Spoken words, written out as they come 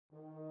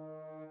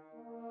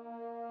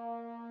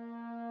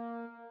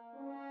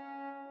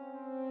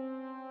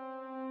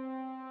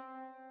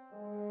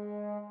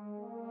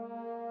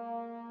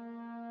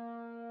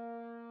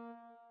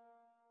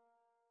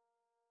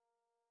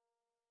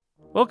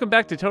Welcome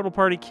back to Total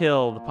Party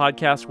Kill, the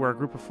podcast where a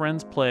group of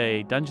friends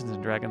play Dungeons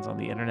 & Dragons on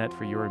the internet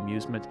for your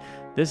amusement.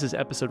 This is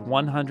episode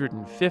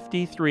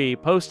 153,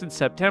 posted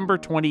September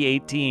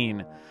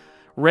 2018.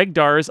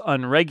 Regdar's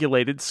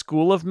Unregulated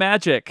School of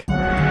Magic. All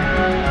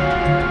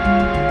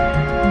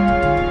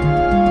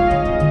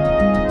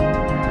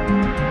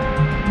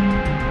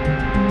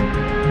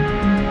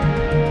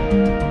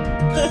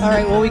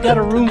right, well, we got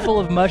a room full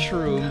of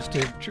mushrooms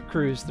to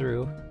cruise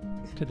through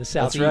to the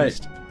southeast.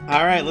 That's right.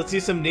 All right, let's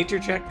do some nature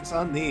checks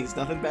on these.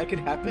 Nothing bad could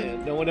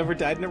happen. No one ever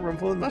died in a room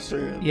full of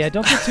mushrooms. Yeah,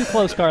 don't get too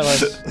close,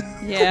 Carlos.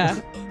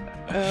 Yeah.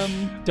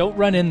 Don't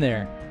run in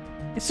there.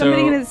 Is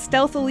somebody going to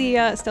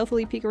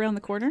stealthily peek around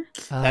the corner?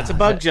 That's a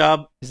bug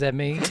job. Is that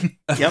me?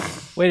 Yep.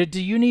 Wait,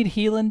 do you need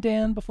healing,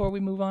 Dan, before we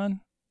move on?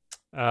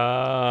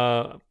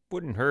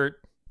 Wouldn't hurt.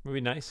 Would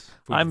be nice.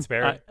 If we could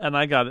spare it. And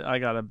I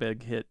got a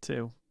big hit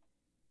too.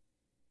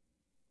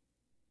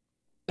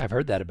 I've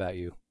heard that about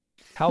you.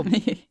 How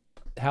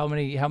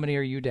many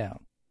are you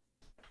down?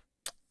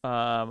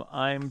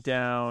 I'm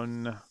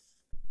down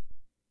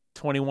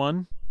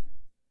 21.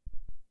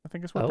 I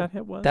think is what that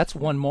hit was. That's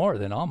one more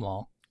than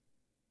Amlal.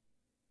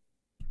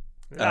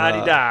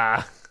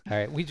 Da-di-da. All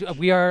right,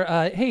 we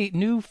are. Hey,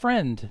 new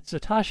friend,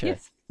 Zatasha.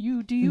 Yes.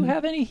 Do you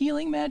have any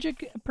healing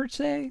magic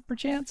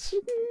perchance?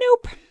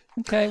 Nope.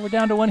 Okay, we're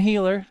down to one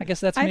healer. I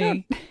guess that's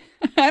me.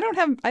 I don't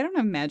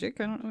have magic.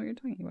 I don't know what you're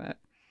talking about.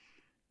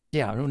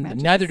 Yeah,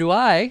 Magic. neither do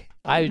I.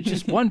 I was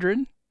just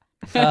wondering.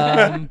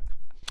 But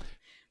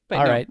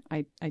all right.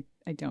 I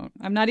don't.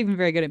 I'm not even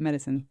very good at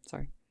medicine.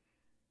 Sorry.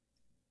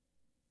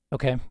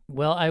 Okay.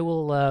 Well, I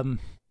will.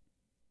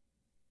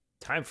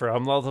 Time for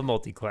Umlaw the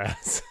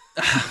multi-class.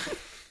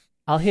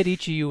 I'll hit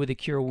each of you with a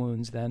cure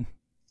wounds then.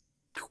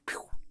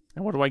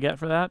 And what do I get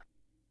for that?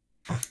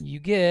 You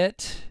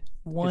get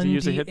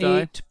use a hit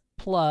 1d8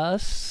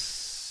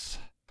 plus.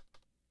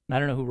 I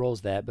don't know who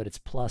rolls that, but it's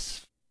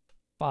plus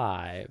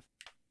 5.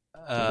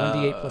 So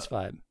 1d8 plus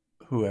 5.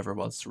 Whoever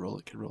wants to roll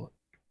it can roll it.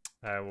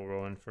 I will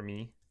roll in for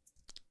me.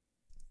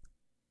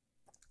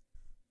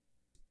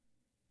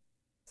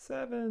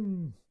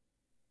 7.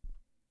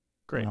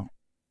 Great. Well,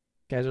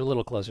 guys are a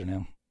little closer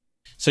now.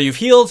 So you've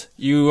healed.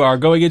 You are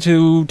going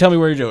into. Tell me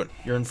where you're doing.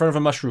 You're in front of a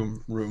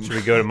mushroom room. Should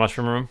we go to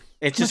mushroom room?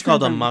 It's just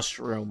called a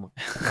mushroom.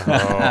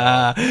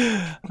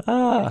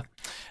 Oh.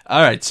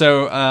 All right,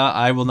 so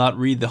I will not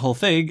read the whole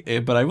thing,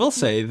 but I will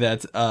say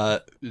that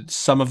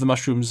some of the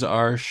mushrooms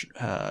are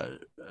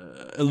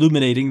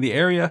illuminating the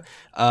area,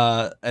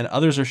 and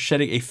others are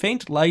shedding a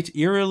faint light,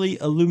 eerily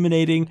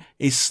illuminating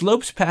a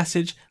sloped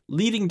passage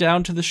leading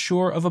down to the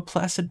shore of a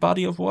placid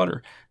body of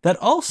water that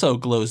also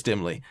glows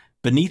dimly.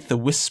 Beneath the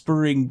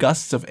whispering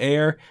gusts of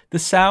air, the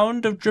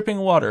sound of dripping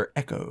water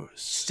echoes.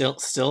 Still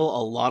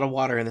a lot of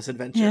water in this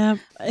adventure. Yeah,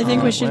 I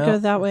think we should go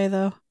that way,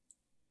 though.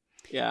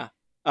 Yeah.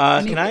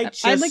 Can I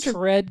just... I'd like to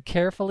tread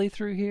carefully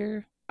through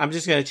here. I'm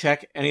just going to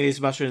check any of these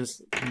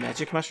mushrooms.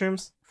 Magic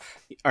mushrooms?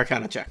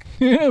 Arcana check.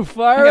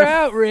 Far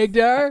out,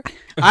 Regdar.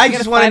 I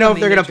just want to know if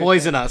they're going to nature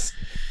poison us.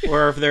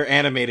 Or if they're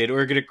animated.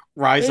 Or going to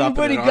rise up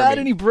in Anybody an got army.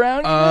 any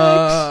brownie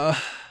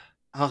mix?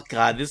 Oh,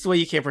 God. This is why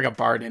you can't bring a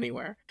bard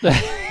anywhere.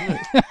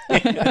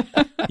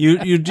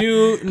 You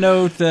do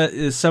note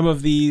that some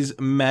of these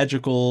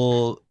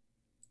magical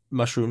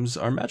mushrooms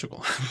are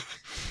magical.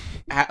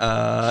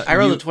 I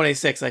rolled a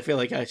 26. I feel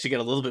like I should get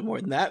a little bit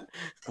more than that.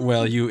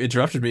 Well, you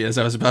interrupted me as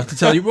I was about to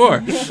tell you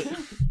more. So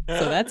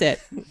that's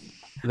it.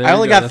 I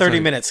only got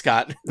 30 minutes,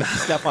 Scott.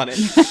 Step on it.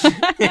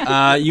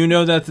 You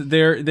know that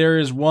there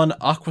is one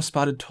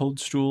aqua-spotted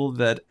toadstool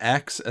that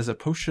acts as a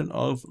potion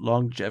of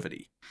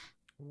longevity.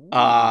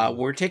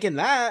 We're taking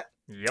that.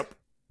 Yep.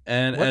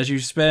 And as you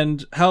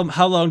spend... How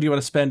long do you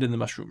want to spend in the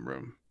mushroom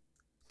room?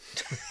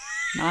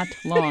 Not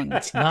long.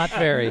 Not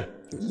very.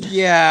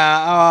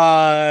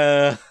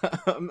 Yeah,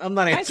 I'm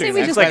not answering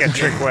that. It's like a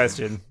trick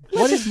question.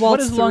 What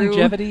does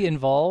longevity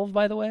involve,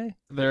 by the way?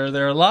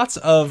 There are lots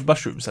of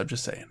mushrooms, I'm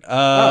just saying.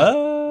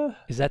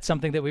 Is that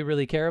something that we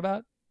really care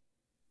about?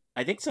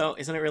 I think so.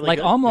 Isn't it really like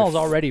good? Amlal's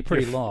already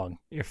pretty long.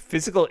 Your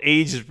physical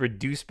age is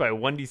reduced by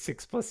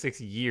 1d6 plus 6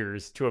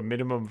 years to a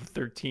minimum of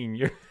 13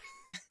 years.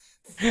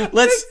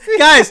 Let's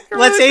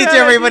age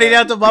everybody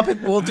down to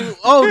Muppet. We'll do.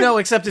 Oh no,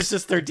 except it's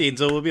just 13,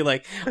 so we'll be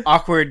like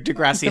awkward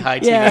Degrassi High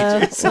Yeah,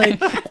 teenagers. it's like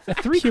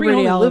 3 can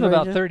only live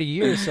about 30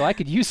 years, so I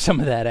could use some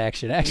of that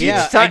action. Actually,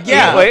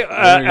 Yeah. Wait,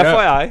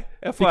 FYI,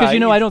 because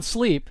I don't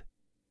sleep.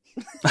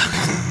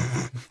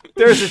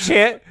 There's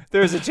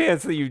a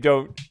chance that you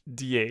don't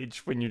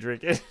de-age when you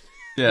drink it.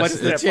 Yes, What's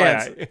the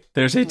chance?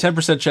 There's a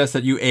 10% chance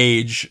that you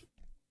age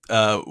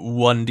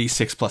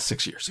 1d6 plus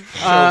 6 years.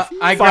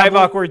 I 5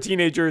 awkward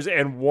teenagers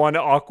and 1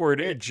 awkward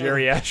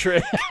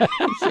geriatric.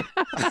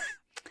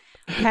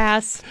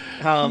 Pass.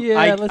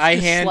 I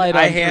hand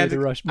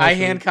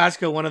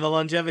Koshko one of the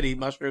longevity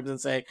mushrooms and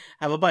say,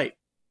 "Have a bite."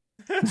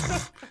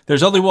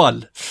 There's only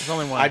one.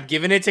 I'm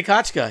giving it to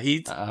Kochka.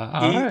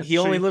 He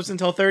only lives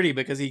until 30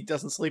 because he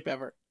doesn't sleep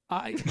ever.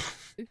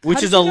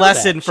 Which is a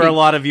lesson for a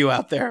lot of you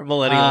out there,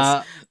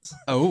 millennials.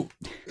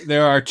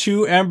 There are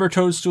 2 amber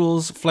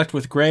toadstools flecked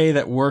with gray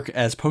that work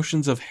as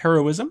potions of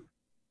heroism.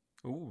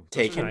 Ooh,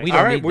 taken. We All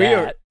don't right, need we that.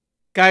 are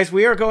guys.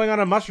 We are going on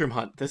a mushroom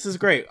hunt. This is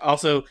great.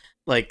 Also,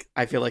 like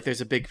I feel like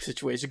there's a big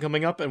situation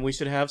coming up, and we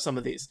should have some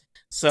of these.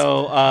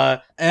 So,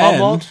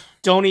 Almond,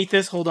 don't eat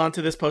this. Hold on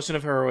to this potion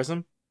of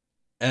heroism.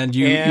 And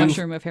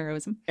Mushroom of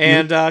heroism.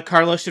 And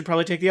Carlos should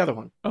probably take the other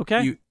one.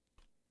 Okay.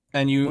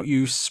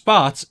 You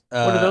spot.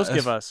 What do those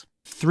give us?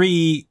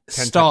 3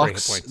 10 stalks temporary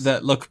hit points.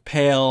 that look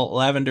pale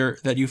lavender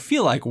that you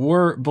feel like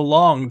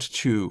belonged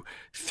to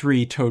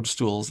 3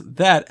 toadstools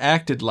that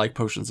acted like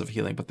potions of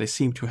healing, but they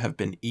seem to have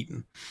been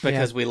eaten.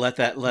 Because we let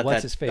that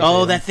What's his face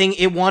oh ate that him. thing,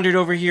 it wandered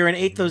over here and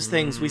ate those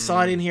things. We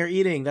saw it in here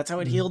eating. That's how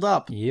it healed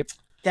up. Yep.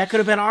 That could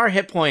have been our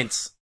hit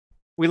points.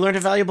 We learned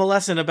a valuable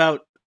lesson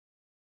about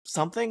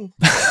something.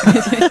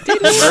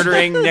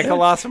 Murdering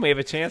Nicholas and we have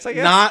a chance, I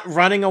guess? Not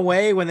running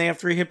away when they have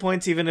 3 hit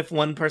points, even if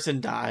one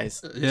person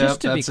dies.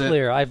 Just to be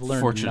clear, I've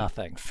learned Fortune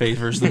nothing.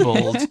 favors the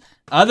bold. There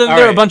All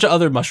are a right. bunch of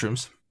other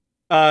mushrooms.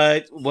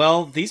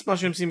 Well, these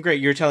mushrooms seem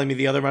great. You're telling me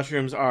the other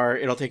mushrooms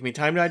it'll take me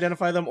time to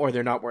identify them, or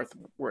they're not worth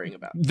worrying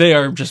about. They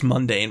are just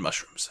mundane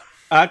mushrooms.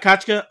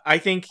 Kachka, I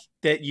think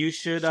that you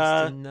should,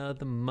 Just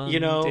another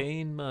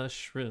mundane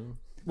mushroom.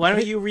 why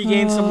don't you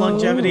regain some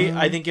longevity?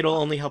 I think it'll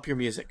only help your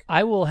music.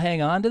 I will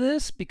hang on to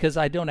this because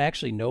I don't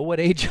actually know what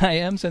age I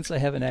am since I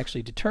haven't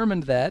actually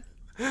determined that.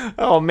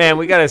 Oh man,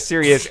 we got a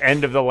serious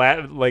end of the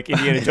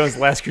Indiana Jones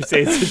Last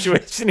Crusade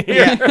situation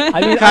here. Yeah. I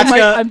mean,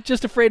 Kachka- I'm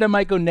just afraid I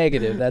might go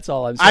negative. That's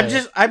all I'm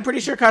saying. I'm pretty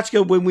sure,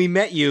 Kachka, when we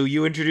met you,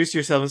 you introduced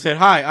yourself and said,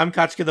 "Hi, I'm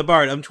Kachka the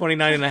Bard. I'm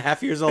 29 and a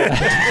half years old."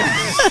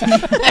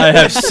 I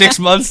have 6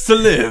 months to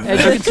live.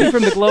 As you can see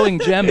from the glowing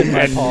gem in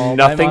my And palm, I'm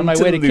nothing on my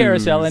to way to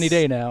Carousel lose. any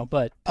day now.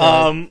 But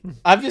I'm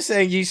just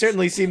saying, you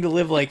certainly seem to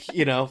live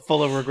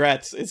full of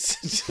regrets.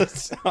 It's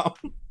just,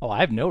 I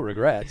have no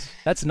regrets.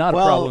 That's not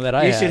well, a problem that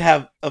I you have. should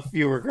have a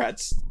few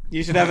regrets.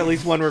 You should have at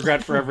least one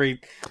regret for every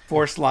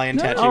forced lion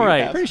tattoo. all you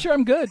right. have. Pretty sure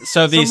I'm good.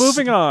 So So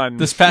moving on.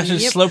 This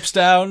passage Yep. slopes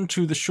down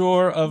to the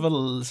shore of a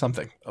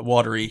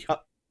watery. Oh,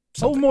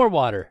 something. more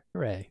water.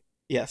 Hooray.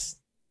 Yes.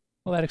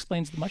 Well, that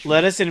explains the mushroom.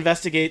 Let us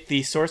investigate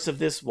the source of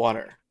this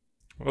water.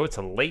 Oh, it's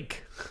a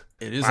lake.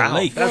 It is Wow, a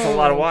lake. That's a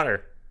lot of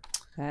water.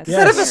 That's Does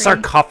that have a scary.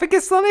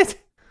 sarcophagus on it?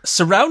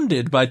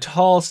 Surrounded by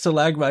tall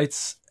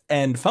stalagmites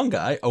and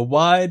fungi, a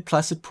wide,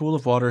 placid pool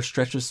of water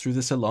stretches through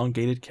this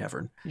elongated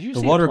cavern. Did you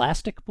the say water- a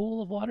plastic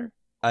pool of water?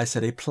 I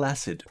said a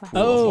placid pool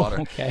Oh, of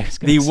water. okay. I was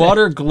gonna The say,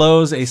 water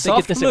glows a They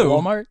soft get this blue,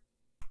 at Walmart?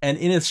 and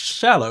in its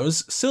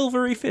shallows,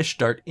 silvery fish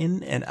dart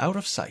in and out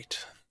of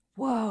sight.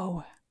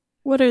 Whoa.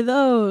 What are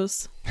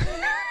those?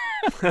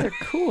 They're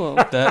cool.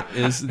 That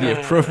is the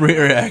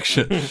appropriate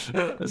reaction. This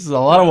is a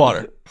lot of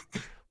water.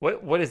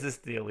 What is this,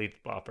 the elite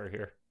bopper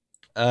here?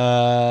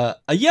 A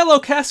yellow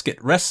casket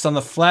rests on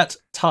the flat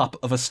top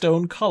of a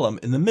stone column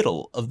in the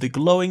middle of the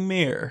glowing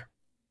mirror.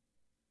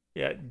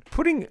 Yeah,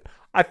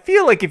 I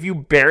feel like if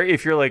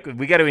you're like,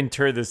 we got to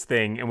inter this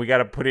thing and we got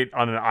to put it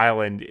on an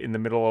island in the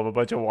middle of a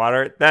bunch of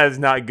water, that is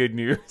not good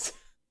news.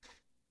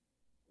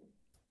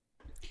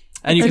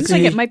 And you It can seems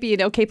like see it might be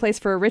an okay place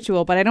for a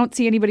ritual, but I don't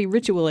see anybody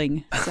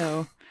ritualing.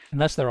 So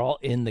Unless they're all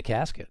in the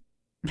casket.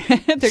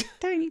 they're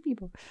tiny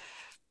people.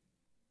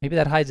 Maybe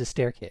that hides a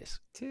staircase.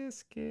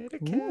 Casket, a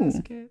Ooh.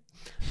 casket.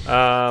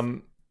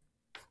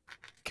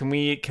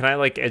 Can I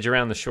like edge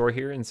around the shore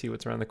here and see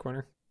what's around the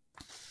corner?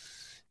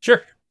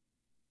 Sure.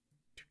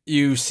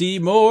 You see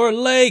more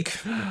lake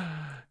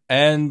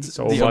and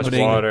So the much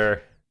opening.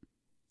 water.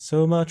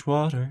 So much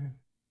water.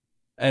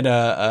 And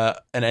an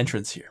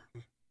entrance here.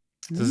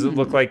 Does it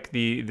look like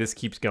this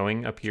keeps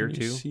going up here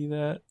Can you too? see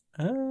that?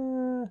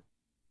 Yeah,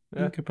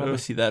 You could probably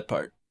see that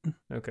part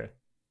Okay.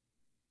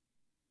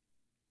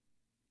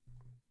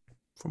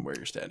 from where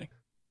you're standing.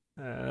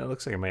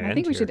 Looks like I might I end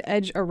think we here. should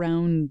edge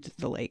around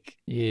the lake.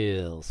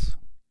 Yes.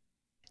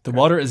 The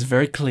water is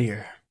very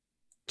clear.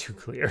 Too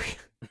clear.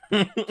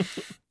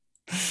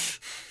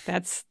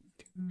 That's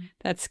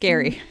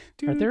scary.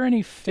 Are there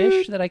any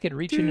fish that I could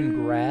reach in and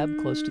grab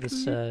close to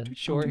this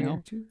shore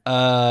here?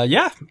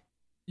 Yeah.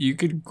 You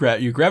could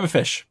grab a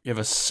fish. You have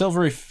a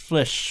silvery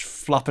fish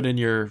flopping in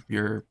your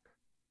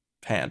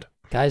hand.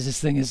 Guys, this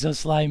thing is so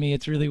slimy.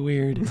 It's really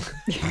weird.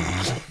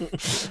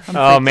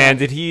 Oh man,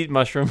 did he eat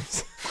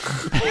mushrooms?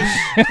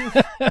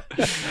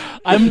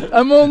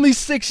 I'm only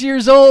 6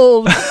 years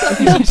old. Cut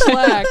me some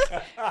slack.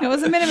 It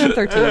was a minimum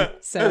 13,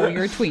 so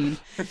you're a tween.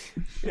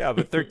 Yeah,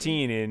 but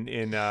 13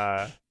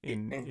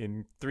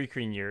 in 3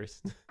 green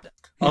years.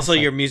 Also,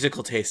 your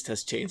musical taste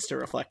has changed to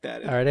reflect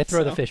that. All right, I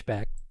throw the So- fish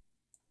back.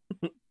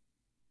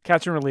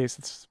 Catch and release.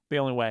 It's the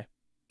only way.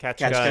 Catch,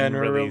 Catch, gun,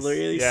 gun, release.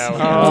 release. Yeah. Oh,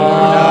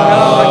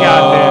 I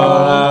got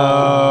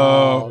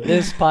Oh,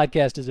 this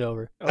podcast is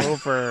over. there.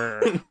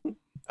 Over.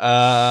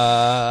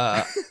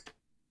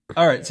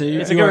 All right. So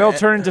Is it going to all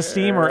turn into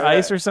steam or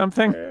ice or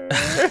something?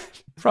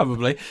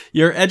 Probably.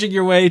 You're edging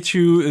your way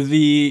to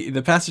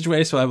the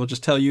passageway, so I will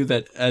just tell you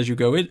that as you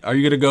go in, are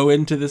you going to go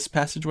into this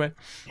passageway?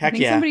 I Heck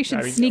think yeah. somebody should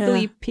I mean-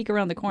 sneakily Yeah. peek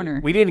around the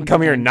corner. We didn't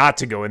come here not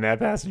to go in that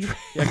passageway.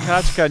 Yeah,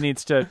 Kachka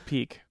needs to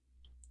peek.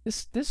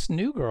 This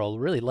new girl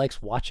really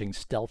likes watching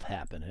stealth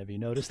happen. Have you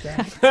noticed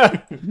that?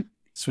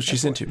 That's what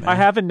she's into, man. I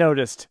haven't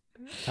noticed.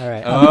 All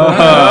right.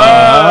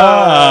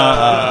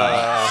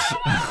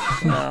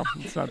 No,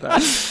 it's not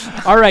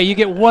that. All right, you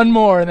get one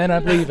more, and then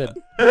I'm leaving.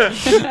 All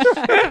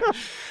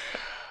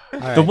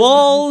right. The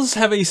walls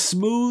have a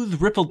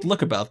smooth, rippled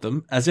look about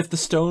them, as if the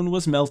stone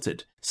was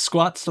melted.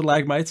 Squat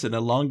stalagmites and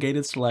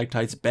elongated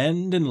stalactites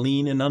bend and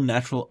lean in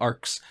unnatural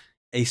arcs.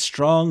 A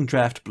strong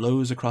draft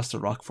blows across the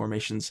rock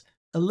formations,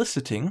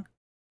 eliciting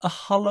a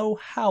hollow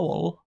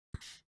howl.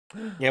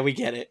 Yeah, we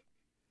get it.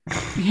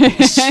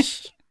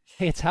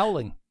 Hey, it's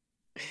howling.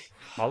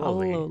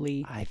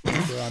 Halloween. I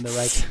think we're on the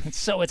right.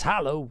 So it's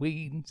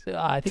Halloween. So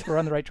I think we're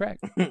on the right track.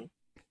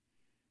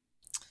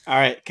 All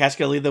right,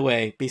 Kashka, lead the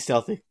way. Be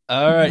stealthy.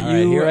 All right, All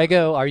right, here I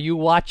go. Are you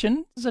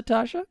watching,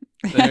 Zatasha?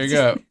 There you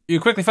go. You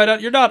quickly find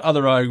out you're not on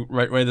the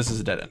right way. This is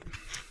a dead end.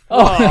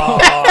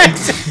 Oh,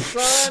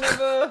 Son of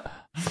a...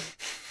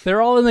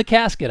 they're all in the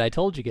casket. I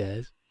told you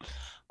guys.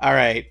 All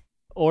right.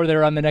 Or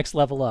they're on the next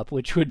level up,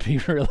 which would be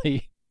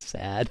really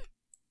sad.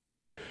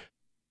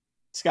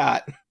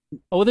 Scott.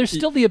 Oh, there's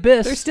still the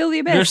abyss. There's still the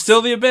abyss. There's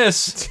still the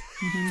abyss.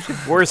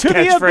 Worst To the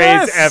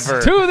catchphrase abyss!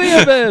 ever. To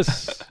the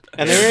abyss.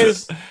 And there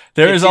is...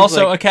 There It is seems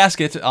also like- a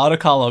casket on a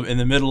column in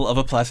the middle of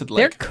a placid There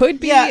lake. could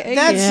be Yeah, a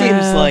that Yeah.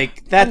 seems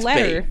like... That's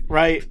letter bait,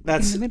 right? in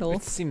That's... the middle.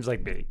 It seems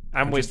like bait.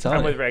 I'm just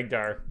telling you.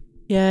 Regdar.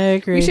 Yeah, I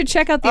agree. We should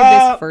check out the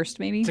abyss first,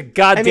 maybe. It's a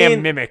goddamn I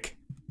mean- mimic.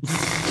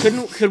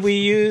 Could we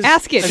use...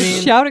 Ask it. I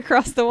mean, Shout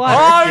across the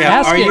water. yeah,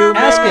 Ask are it. you...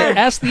 Ask it.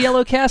 Ask the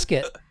yellow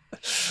casket.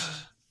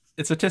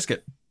 It's a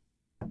tisket.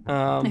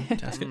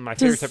 My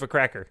favorite type of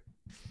cracker.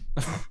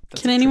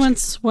 Can anyone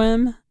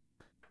swim?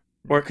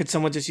 Or could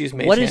someone just use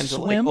Mage What Hand is to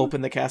swim?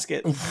 open the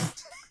casket?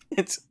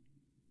 It's...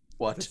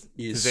 What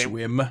is they-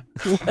 swim?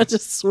 What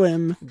just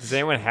swim? Does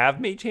anyone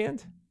have mage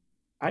hand?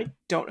 I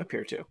don't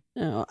appear to.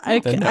 No,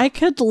 Then no. I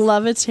could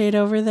levitate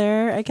over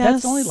there, I guess.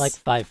 That's only like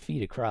 5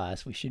 feet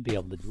across. We should be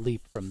able to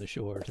leap from the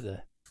shore to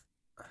the...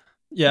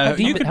 Yeah, How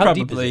deep- you could how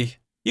deep is probably...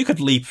 You could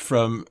leap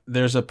from...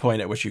 There's a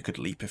point at which you could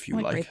leap if you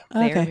Like like. right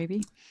there, Okay.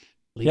 maybe.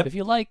 Leap Yep. if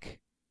you like.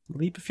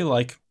 Leap if you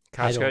like.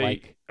 I don't Kashka,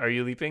 like- are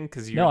you leaping?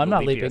 Because No, I'm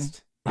not leaping.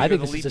 I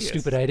think this is a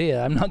stupid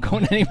idea. I'm not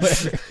going anywhere.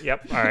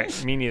 Yep. All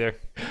right. Me neither.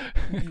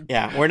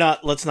 Yeah, we're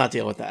not... Let's not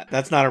deal with that.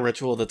 That's not a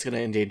ritual that's going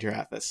to endanger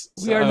Athos.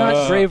 We are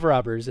not grave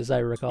robbers, as I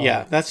recall.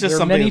 Yeah, that's just There are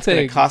something many that's going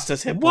to things. cost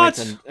us hit What?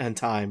 points and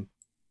time.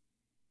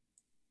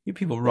 You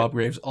people rob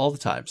graves all the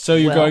time. So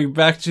you're Well- going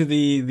back to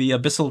the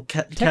abyssal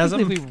chasm?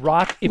 Technically, we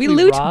rock. If We we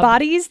loot rob,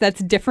 bodies.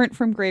 That's different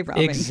from grave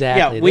robbing.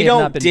 Exactly. Yeah, we They have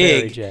don't not been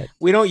dig. buried yet.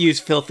 We don't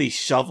use filthy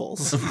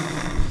shovels.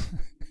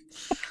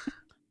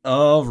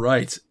 All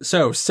right.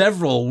 So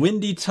several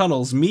windy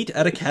tunnels meet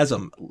at a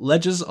chasm.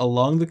 Ledges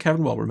along the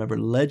cavern wall. Remember,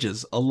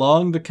 ledges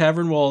along the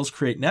cavern walls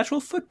create natural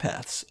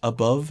footpaths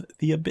above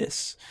the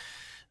abyss.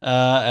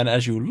 And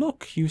as you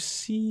look, you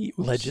see...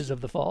 oops. Ledges of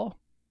the fall.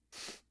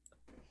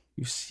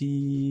 You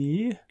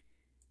see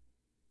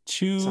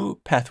two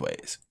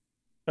pathways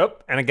Oh,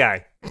 and a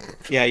guy.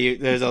 Yeah,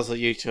 there's also...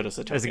 You showed us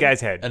a There's a token.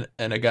 guy's head.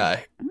 and a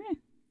guy.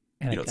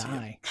 And You a don't see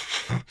guy.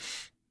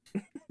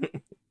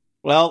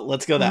 Well,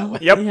 let's go that way.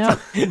 Yep.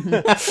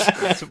 Yeah.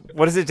 So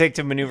what does it take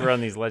to maneuver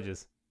on these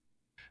ledges?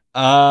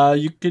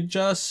 You could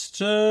just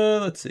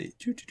let's see.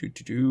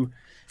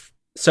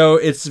 So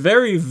it's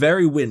very,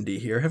 very windy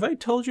here. Have I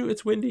told you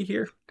it's windy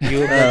here? You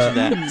mentioned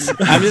that.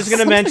 I'm just going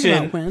to Something mention,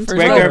 about wind.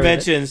 First Regdar over it.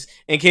 mentions,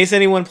 in case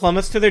anyone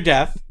plummets to their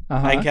death,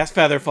 Uh-huh. I can cast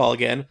Featherfall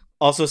again.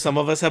 Also, some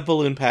of us have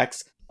balloon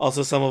packs.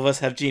 Also, some of us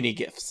have genie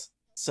gifts.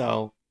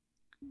 So...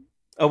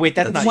 Oh, wait,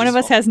 that's not One of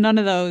us useful. has none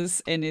of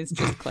those and is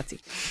just klutzy.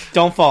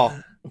 Don't fall.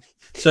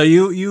 So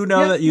you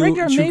know that you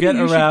Regdar, to maybe get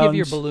you should around. give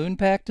your balloon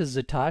pack to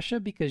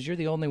Zatasha because you're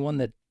the only one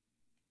that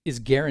is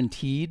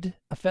guaranteed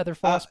a feather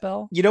fall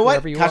spell. You know what,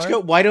 wherever you Kashka? are.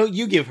 Why don't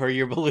you give her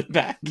your balloon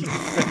back? Because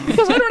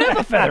I don't have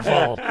a feather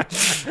fall.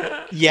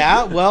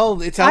 Yeah,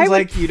 well, it I sounds would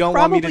like you don't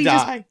want me to probably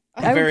just- die.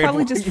 I'm I would very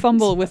probably just important.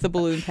 fumble with the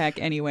balloon pack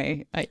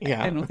anyway. I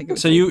don't think it would.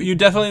 So you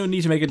definitely would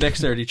need to make a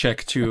dexterity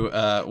check to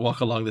walk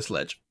along this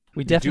ledge.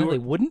 We definitely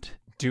wouldn't.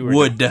 Do or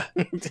Would. don't?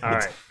 All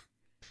right.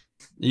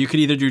 You could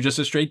either do just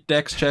a straight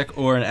dex check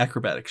or an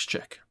acrobatics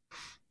check.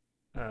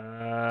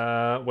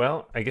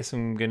 Well, I guess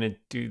I'm gonna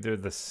do. They're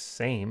the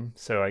same,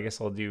 so I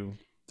guess I'll do.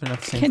 They're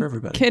not the same for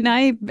everybody. Can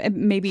I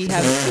maybe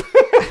have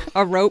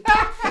a rope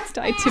that's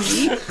tied to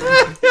me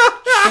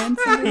and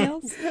somebody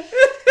else?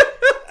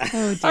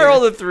 Oh I dear.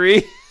 rolled a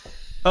 3.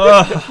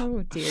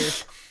 Oh dear.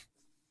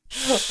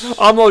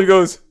 Amlo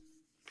goes,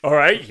 "All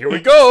right, here we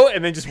go,"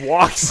 and then just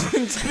walks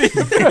into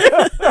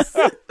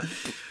the.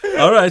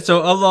 All right,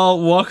 so Allah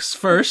walks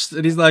first,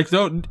 and he's like,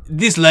 "No,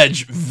 this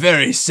ledge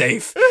very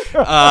safe,"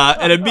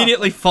 and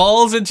immediately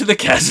falls into the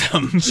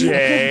chasm.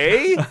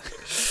 Jay.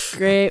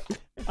 Great.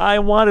 I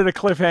wanted a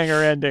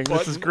cliffhanger ending.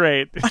 This is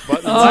great.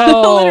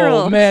 Oh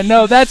Literal. man,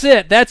 no, that's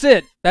it.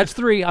 That's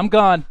 3. I'm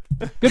gone.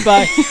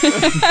 Goodbye.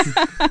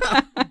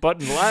 But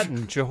in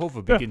Latin,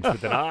 Jehovah begins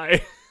with an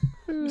I.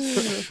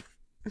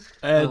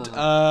 And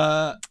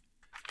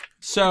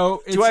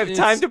so Do I have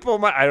time to pull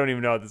my? I don't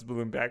even know how this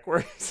balloon pack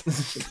works.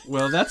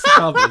 Well, that's the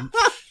problem.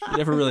 You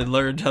never really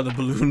learned how the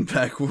balloon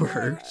pack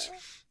worked.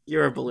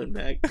 You're a balloon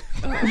bag.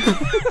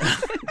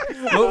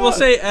 we'll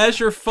say as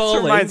you're This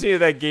falling. reminds me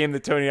of that game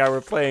that Tony and I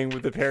were playing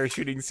with the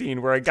parachuting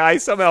scene where a guy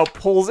somehow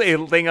pulls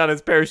a thing on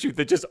his parachute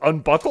that just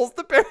unbuckles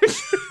the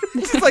parachute.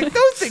 It's like,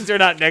 those things are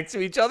not next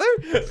to each other.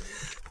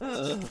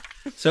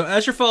 So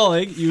as you're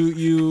falling,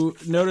 you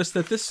notice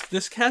that this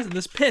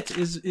pit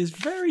is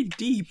very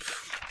deep.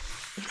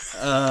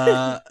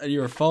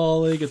 You're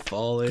falling and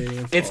falling. And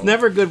It's falling.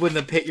 never good when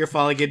the pit you're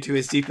falling into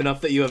is deep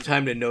enough that you have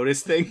time to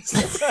notice things.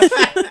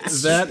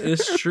 That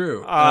is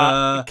true.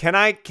 Can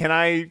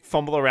I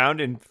fumble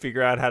around and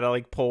figure out how to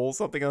like pull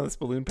something on this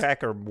balloon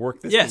pack or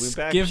work this balloon yes,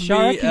 pack? give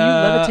Shara, me can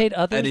you levitate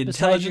others an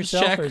besides intelligence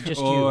yourself check or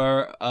just you?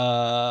 or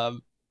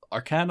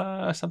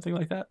Arcana, something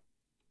like that.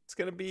 It's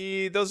gonna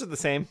be, those are the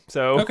same.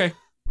 So Okay.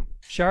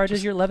 Shara,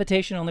 does your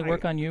levitation only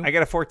work on you? I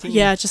got a 14.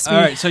 Yeah, just me.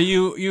 All right. So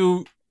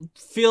you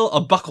feel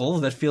a buckle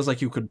that feels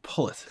like you could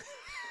pull it.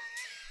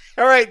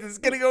 All right, this is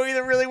gonna go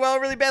either really well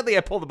or really badly.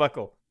 I pull the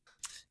buckle.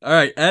 All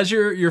right, as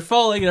you're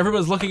falling and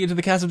everyone's looking into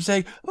the chasm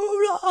saying,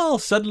 "Oh no!"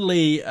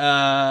 Suddenly,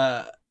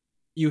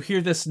 you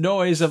hear this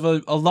noise of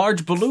a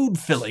large balloon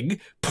filling,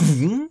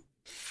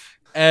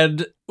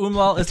 and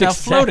Umlal is That's now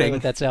exactly floating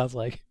what that sounds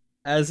like.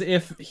 as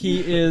if he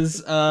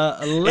is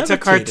levitating. It's a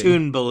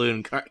cartoon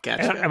balloon catch.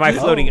 Am I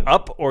floating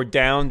up or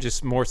down,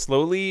 just more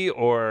slowly,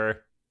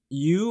 or?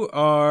 You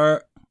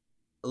are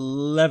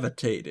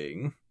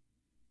levitating.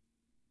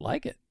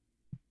 Like it.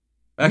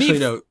 Actually,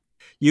 no.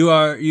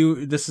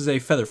 You. This is a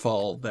feather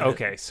fall.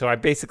 Okay, so I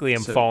basically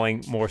am So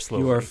falling more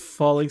slowly. You are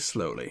falling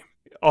slowly.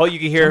 All you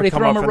can hear Somebody come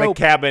throw up him a from the rope.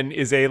 cabin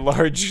is a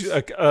large,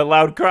 a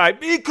loud cry.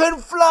 "We can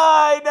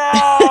fly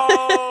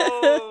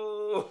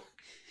now!"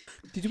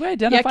 Did you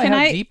identify can how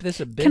I- deep this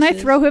abyss Can I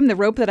is? throw him the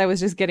rope that I was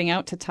just getting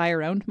out to tie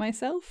around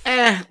myself?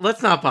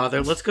 Let's not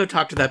bother. Let's go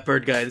talk to that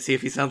bird guy and see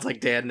if he sounds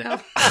like Dan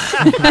now.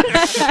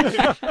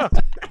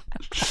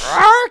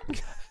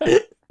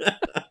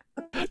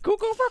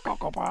 Cuckoo for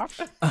Cocoa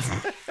Puffs.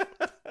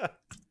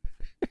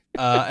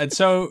 And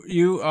so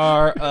you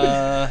are,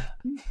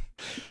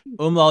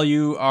 Umlal,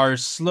 you are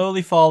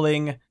slowly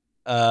falling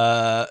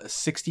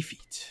 60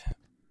 feet.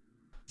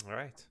 All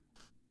right,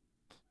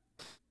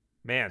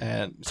 man.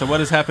 And so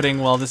what is happening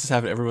while this is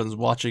happening? Everyone's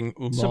watching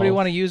Umlal. Somebody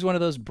want to use one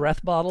of those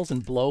breath bottles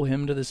and blow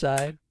him to the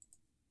side?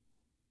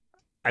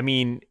 I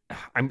mean,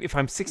 if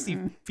I'm 60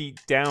 feet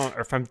down,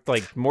 or if I'm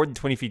like more than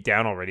 20 feet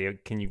down already,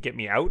 can you get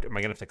me out? Am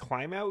I gonna have to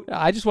climb out?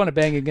 I just want to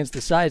bang against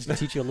the sides to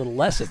teach you a little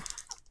lesson.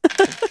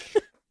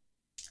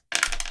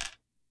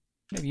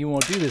 Maybe you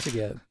won't do this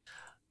again.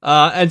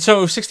 And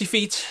so 60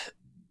 feet,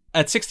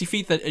 at 60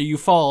 feet that you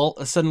fall,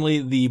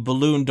 suddenly the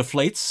balloon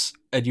deflates,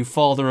 and you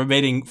fall the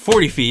remaining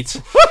 40 feet,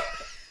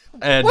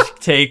 and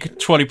take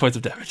 20 points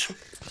of damage.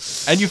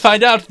 And you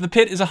find out the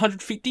pit is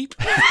 100 feet deep.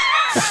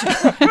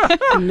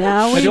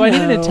 Now we Do I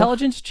need an know.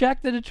 intelligence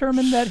check to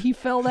determine that he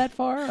fell that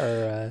far?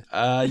 Or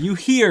You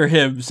hear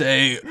him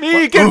say,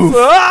 Me can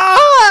fly!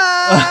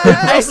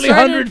 I Probably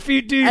 100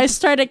 feet deep. I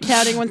started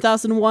counting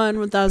 1001,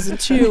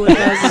 1002,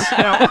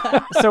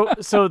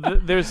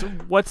 1000. There's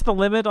what's the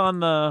limit on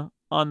the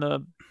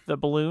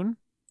balloon?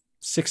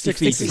 60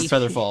 60 feet feet. is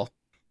feather fall.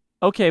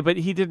 Okay, but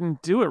he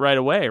didn't do it right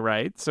away,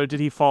 right? So did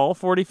he fall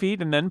 40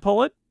 feet and then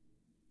pull it?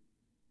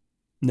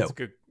 No. That's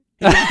good.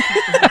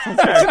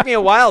 It took me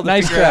a while to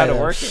Nice figure out how try, to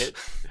though. work it.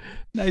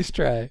 Nice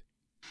try.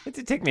 It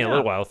did take me a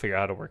little while to figure out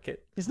how to work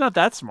it. He's not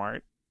that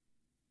smart.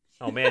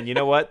 Oh man, you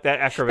know what?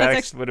 That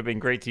acrobatics would have been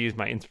great to use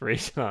my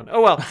inspiration on.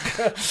 Oh well.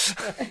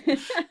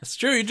 That's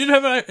true. You did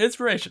have an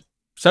inspiration.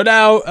 So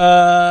now, So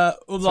I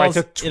Umlal's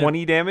took in a-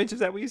 20 damage. Is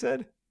that what you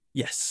said?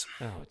 Yes.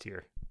 Oh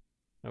dear.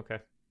 Okay.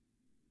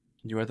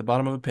 You are at the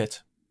bottom of a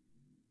pit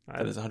I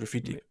that is 100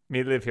 feet deep.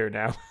 may live here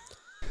now.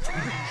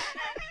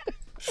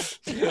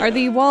 Are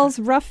the walls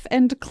rough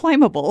and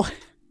climbable?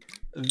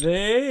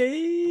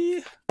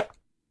 They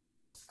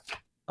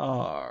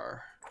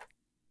are.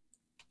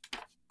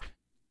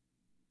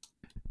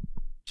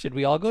 Should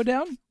we all go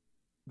down?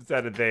 Is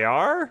that a they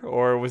are,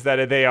 or was that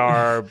a they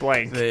are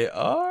blank? They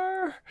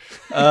are.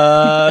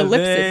 Ellipsis.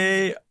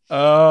 They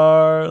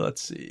are.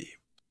 Let's see.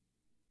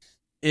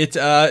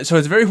 So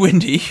it's very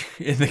windy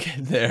in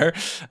there.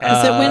 Is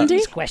it windy?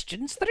 These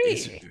questions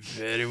It's 3.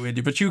 very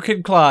windy, but you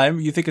can climb.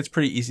 You think it's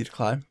pretty easy to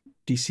climb.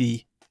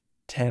 DC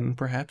 10,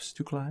 perhaps,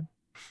 to climb.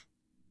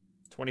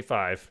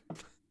 25.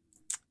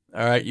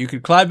 All right, you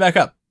can climb back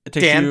up. It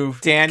takes you.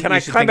 Dan, Can you I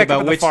should climb think back up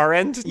about at the which. far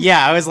end?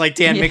 Yeah, I was like,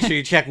 Dan, make Yeah. sure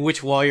you check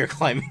which wall you're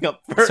climbing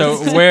up first. So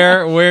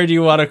where do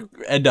you want to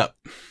end up?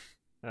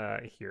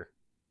 Here.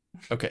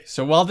 Okay,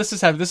 so while this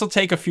is happening, this will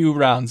take a few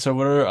rounds. So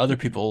what are other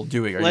people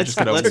doing? Are you Let's- just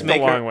gonna let's Took the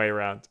make long her- way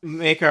around.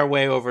 make our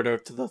way over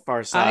to the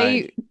far side.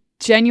 I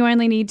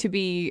genuinely need to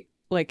be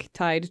like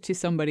tied to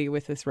somebody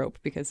with this rope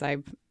because I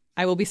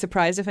will be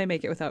surprised if I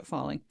make it without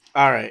falling.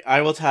 All right,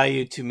 I will tie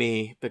you to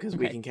me because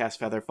we Okay. can cast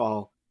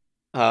Featherfall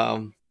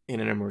in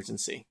an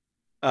emergency.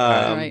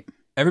 All right.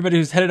 Everybody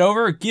who's headed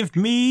over, give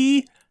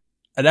me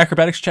an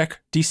acrobatics check,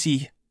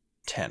 DC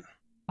 10.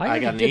 I I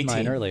got already an did mine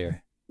 18.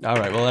 earlier. All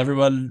right, well,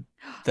 everyone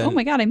then. Oh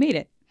my god, I made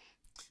it.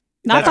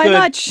 Not That's by good,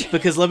 much.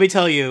 because let me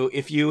tell you,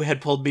 if you had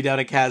pulled me down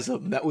a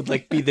chasm, that would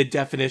be the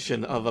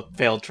definition of a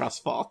failed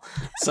trust fall.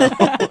 So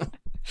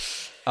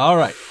All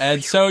right,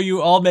 and so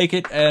you all make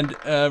it, and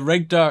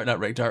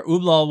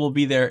Umlal will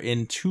be there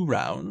in 2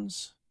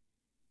 rounds.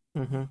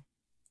 Mhm.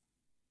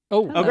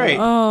 Oh, great.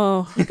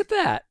 Oh. look at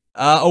that.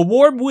 A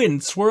warm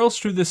wind swirls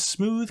through this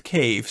smooth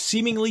cave,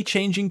 seemingly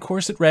changing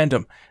course at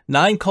random.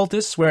 9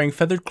 cultists wearing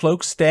feathered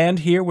cloaks stand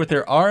here with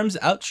their arms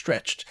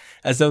outstretched,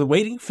 as though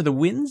waiting for the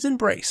wind's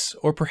embrace,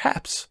 or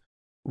perhaps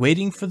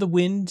waiting for the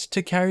wind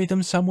to carry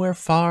them somewhere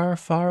far,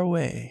 far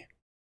away.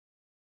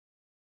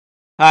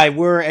 Hi,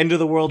 we're end of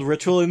the world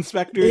ritual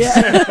inspectors.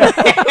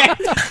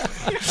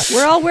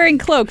 We're all wearing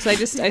cloaks. I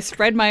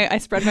spread my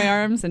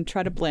arms and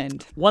try to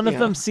blend. One of Yeah.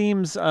 them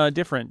seems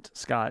different,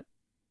 Scott.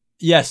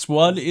 Yes,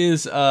 one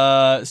is,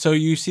 so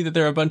you see that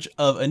there are a bunch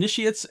of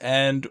initiates,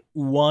 and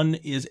one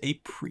is a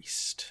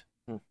priest.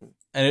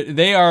 And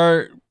they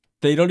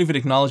don't even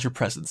acknowledge your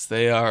presence.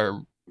 They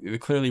are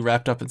clearly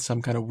wrapped up in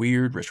some kind of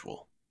weird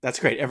ritual. That's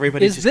great.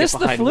 Everybody Is just this get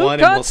the behind flute one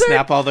and we'll concert?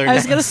 snap all their I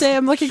was gonna necks. say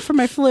I'm looking for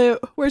my flute.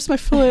 Where's my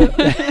flute?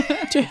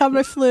 Do you have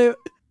my flute?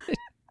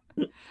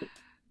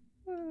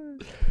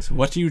 So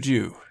what do you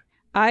do?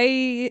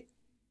 I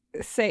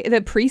say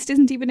the priest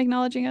isn't even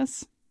acknowledging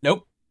us.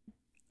 Nope.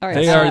 All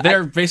right,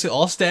 They're basically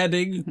all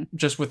standing,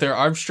 just with their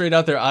arms straight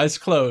out, their eyes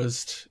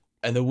closed,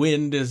 and the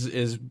wind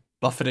is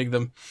buffeting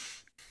them.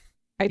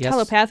 I Yes.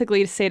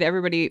 telepathically say to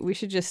everybody, we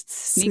should just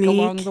sneak Sneak.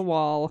 along the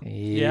wall,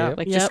 Yeah.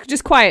 like Yep.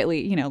 just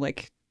quietly.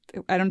 Like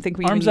I don't think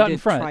we Arms even out need in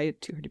to front. try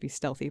too hard to be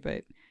stealthy,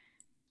 but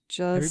just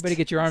Everybody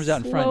get your arms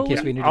out in front in case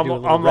slowly. we need to do a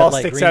little red Almost light,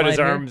 sticks green out his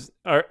light here. arms.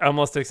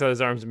 Almost sticks out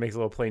his arms and makes a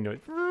little plane noise.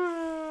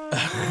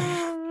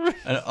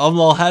 And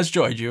Umlal has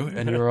joined you,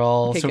 and you're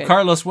all... Okay, so good.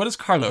 Carlos, what is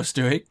Carlos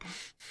doing?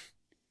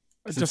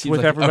 It Just seems with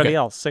like- everybody okay.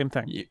 else, same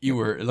thing. It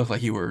looked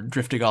like you were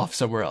drifting off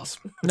somewhere else.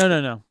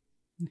 No.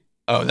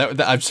 Oh,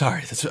 I'm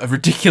sorry. That's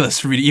ridiculous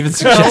for me to even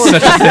suggest such a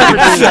thing.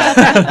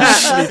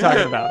 What are you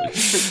talking about?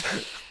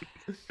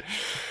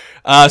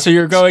 So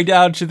you're going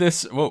down to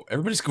this... Whoa,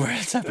 everybody's square.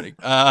 What's happening?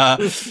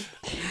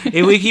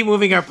 Hey, we keep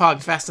moving our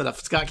pog fast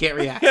enough. Scott can't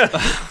react.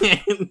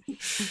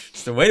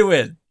 It's the way to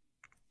win.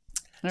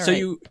 All So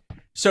right.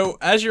 So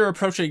as you're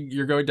approaching,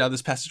 you're going down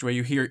this passageway,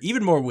 you hear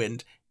even more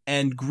wind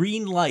and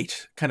green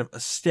light, kind of a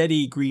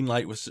steady green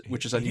light,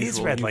 which is It unusual. is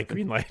red light,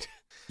 green light.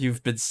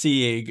 You've been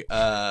seeing,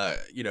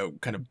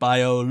 kind of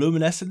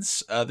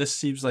bioluminescence. This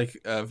seems like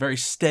a very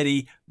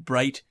steady,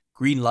 bright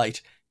green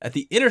light. At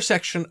the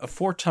intersection of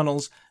 4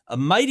 tunnels, a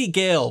mighty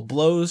gale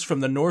blows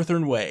from the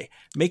northern way,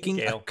 making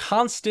a Gale.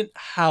 constant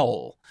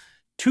howl.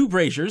 2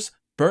 braziers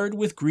burn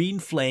with green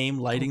flame,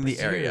 lighting the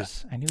area.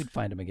 Braziers. I knew we'd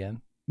find him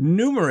again.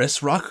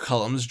 Numerous rock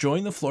columns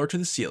join the floor to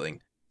the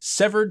ceiling.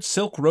 Severed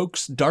silk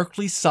ropes,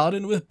 darkly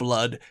sodden with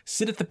blood,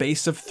 sit at the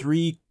base of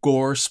 3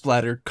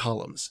 gore-splattered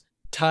columns.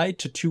 Tied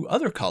to 2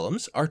 other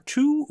columns are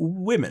 2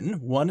 women,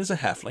 one is a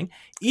halfling,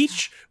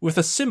 each with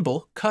a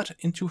symbol cut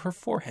into her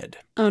forehead.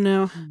 Oh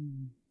no.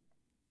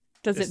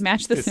 Does it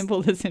match the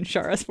symbol that's in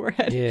Shara's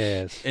forehead?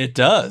 Yes. It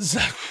does.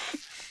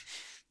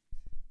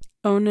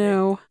 Oh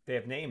no. They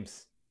have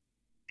names.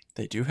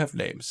 They do have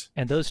names.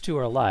 And those 2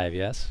 are alive,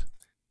 yes?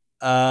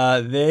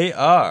 They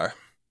are.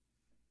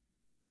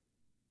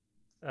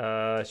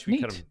 Should we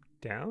cut Neat. them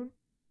down?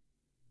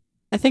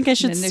 I think I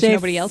should then there's stay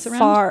nobody else around?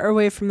 far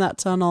away from that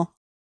tunnel.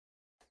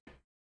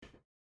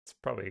 It's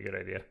probably a good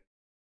idea.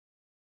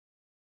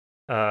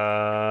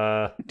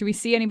 Do we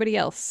see anybody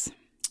else?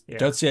 Yeah.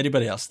 Don't see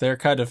anybody else. They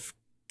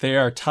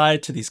are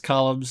tied to these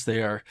columns.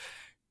 They are,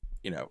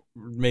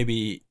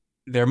 maybe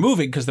they're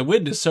moving because the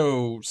wind is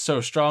so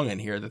strong in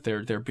here that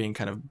they're being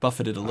kind of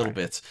buffeted a little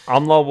bit.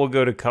 Amla will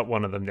go to cut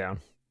one of them down.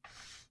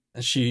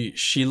 And she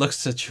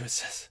looks at you and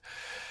says,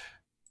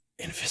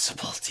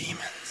 "Invisible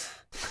demons."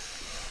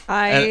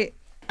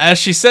 As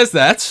she says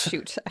that,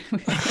 Shoot.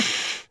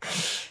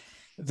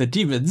 the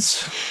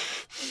demons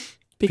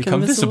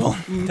become visible.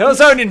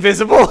 Those aren't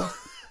invisible.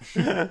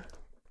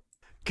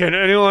 Can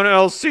anyone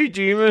else see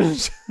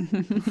demons?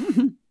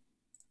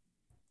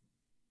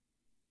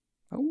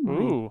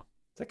 Ooh.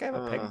 Does that guy have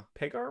a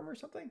peg arm or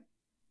something?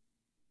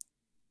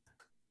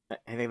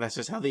 I think that's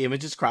just how the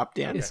image is cropped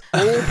in. It's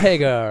old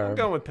Pegar. I'm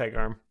going with peg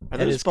arm. Are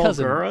And those his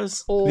cousin.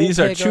 Bulgaras? Old These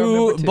are Pegar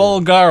 2 number 2.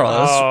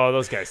 Bulgaras, Oh,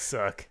 those guys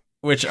suck.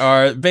 which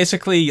are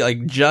basically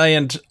like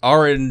giant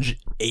orange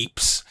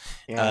apes.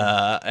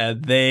 Yeah.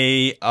 And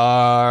they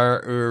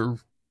kind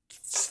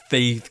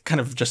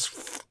of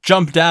just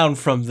jump down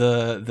from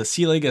the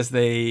ceiling as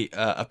they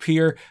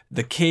appear.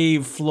 The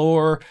cave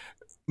floor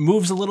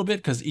moves a little bit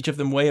because each of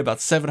them weigh about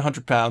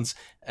 700 pounds,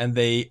 and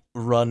they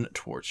run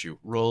towards you.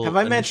 Roll. Have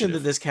I mentioned that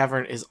initiative. this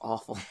cavern is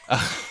awful?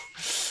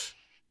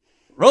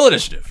 Roll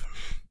initiative.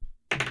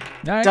 All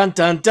right. Dun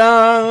dun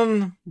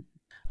dun!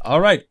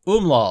 All right,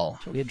 Umlal.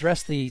 Shall we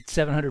address the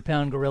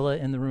 700-pound gorilla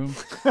in the room?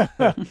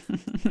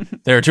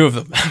 There are 2 of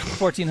them.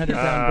 1,400-pound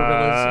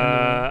gorillas in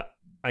the room.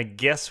 I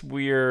guess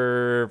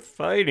we're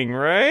fighting,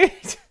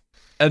 right?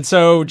 And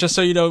so, just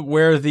so you know,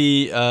 where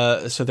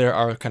so there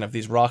are kind of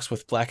these rocks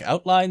with black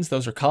outlines.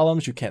 Those are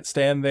columns. You can't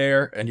stand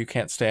there, and you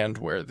can't stand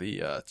where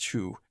the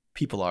two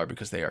people are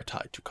because they are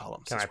tied to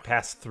columns. Can I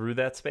pass through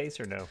that space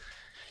or no?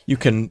 You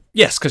can,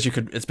 yes, because you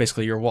could. It's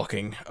basically you're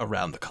walking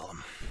around the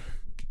column.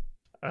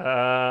 All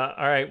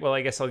right. Well,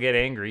 I guess I'll get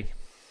angry,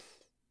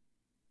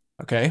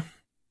 Okay.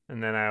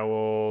 and then I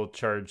will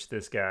charge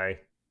this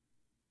guy.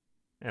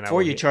 And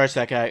Before you charge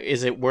that guy,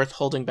 is it worth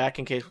holding back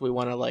in case we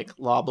want to like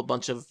lob a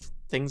bunch of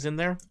things in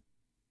there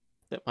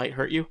that might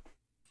hurt you,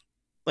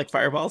 like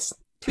fireballs?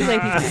 Too late.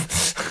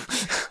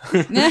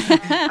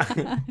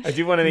 I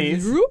do one of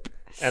these,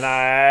 and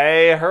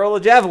I hurl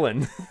a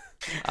javelin.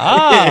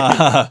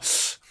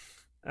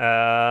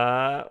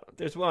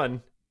 There's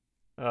one.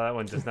 That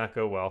one does not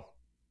go well.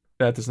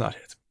 That does not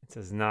hit. It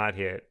does not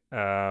hit.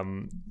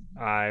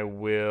 I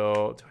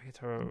will. Do I get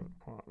to?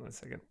 Hold on a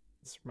second.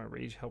 Does my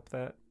rage help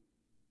that?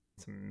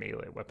 It's a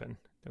melee weapon.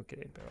 Don't get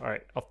it. All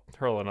right, I'll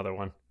hurl another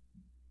one.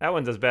 That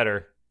one does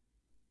better.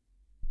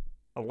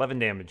 11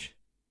 damage.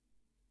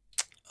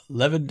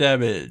 11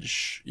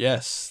 damage.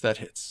 Yes, that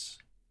hits.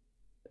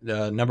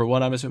 Number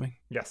 1, I'm assuming.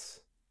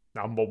 Yes.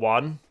 Number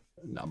 1.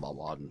 Number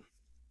 1.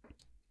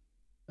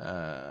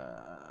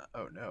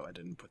 Oh no, I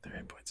didn't put their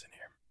hit points in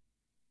here.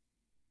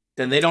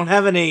 Then they don't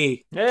have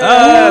any.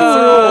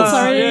 Yeah, it's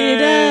already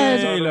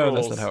dead. No,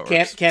 that's not how it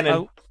works.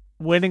 Cannon.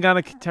 Winning on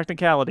a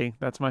technicality.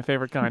 That's my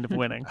favorite kind of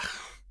winning.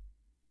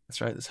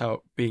 That's right. That's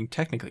how being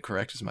technically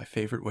correct is my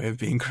favorite way of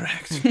being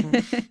correct.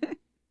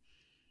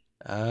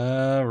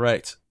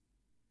 Right.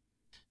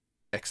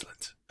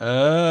 Excellent.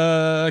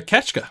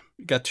 Ketchka.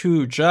 You got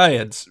 2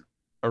 giant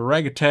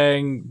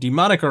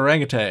demonic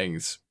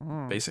orangutans,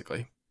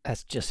 basically.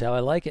 That's just how I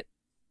like it.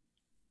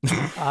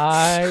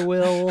 I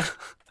will.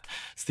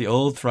 It's the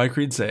old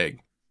Thrycreed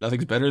saying.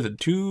 Nothing's better than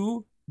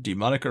 2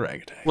 demonic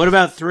orangutans. What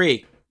about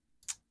 3?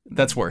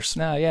 That's worse.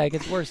 No, yeah, it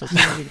gets worse. As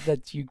soon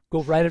as you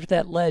go right up to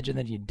that ledge and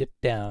then you dip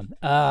down.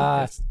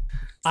 I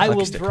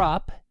will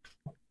drop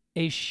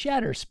a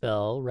shatter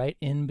spell right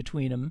in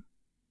between them,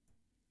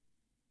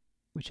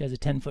 which has a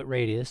 10-foot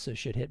radius, so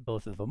should hit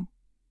both of them.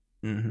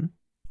 Mm-hmm.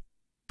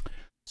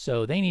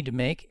 So they need to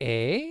make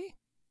a...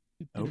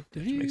 Oh, they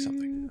have to make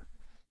something.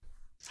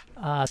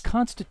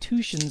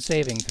 Constitution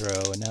saving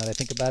throw. And now that I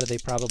think about it, they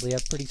probably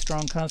have pretty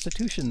strong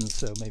constitutions,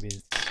 so maybe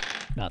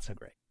it's not so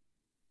great.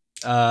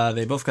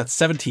 They both got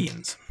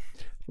 17s.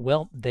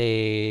 Well,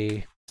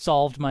 they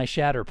solved my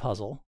shatter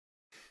puzzle.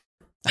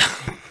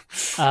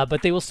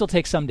 But they will still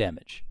take some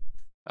damage.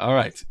 All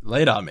right,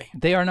 lay it on me.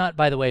 They are not,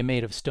 by the way,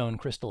 made of stone,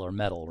 crystal, or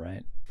metal,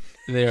 right?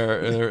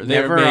 They're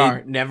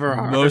Never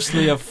are.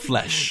 mostly of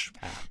flesh.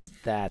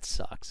 That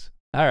sucks.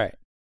 All right.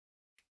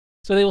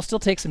 So they will still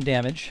take some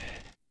damage.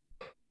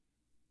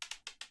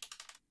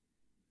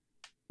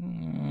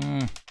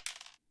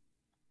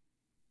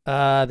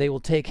 They will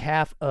take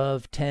half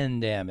of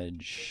 10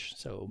 damage.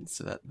 So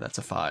that's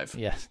a 5.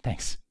 Yeah,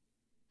 thanks.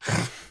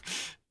 You're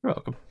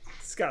welcome.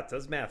 Scott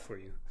does math for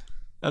you.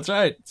 That's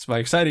right. It's my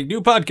exciting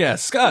new podcast.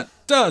 Scott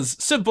does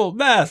simple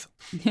math.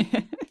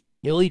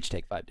 You'll each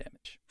take 5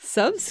 damage.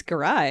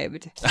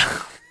 Subscribed.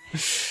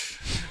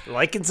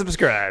 Like and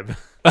subscribe.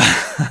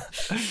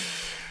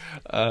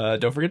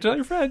 Don't forget to tell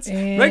your friends.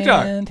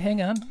 Regdar. And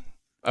hang on.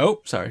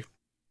 Oh, sorry.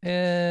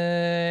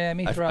 Let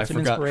me throw out some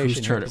forgot whose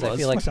inspiration turn here, it 'cause I was.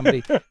 feel like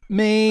somebody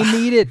may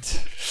need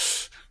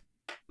it.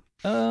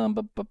 I'm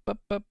going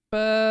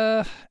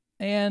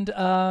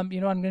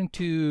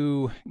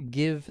to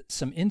give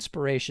some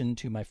inspiration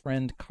to my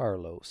friend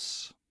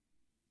Carlos.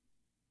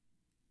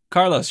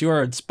 Carlos, you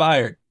are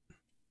inspired.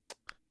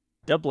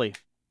 Doubly.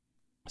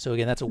 So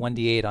again, that's a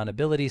 1d8 on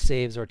ability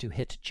saves or to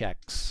hit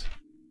checks.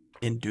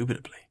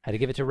 Indubitably. I had to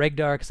give it to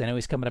Regdar because I know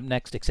he's coming up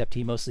next, except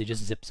he mostly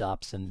just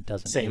zip-zops and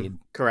doesn't Same. need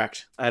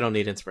Correct. I don't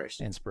need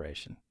inspiration.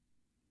 inspiration.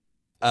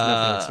 There's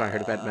nothing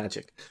inspired about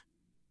magic.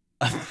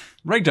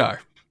 Regdar.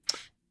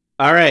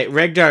 All right,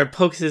 Regdar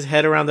pokes his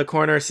head around the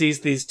corner,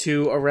 sees these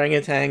 2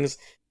 orangutans,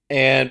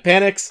 and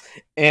panics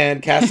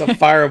and casts a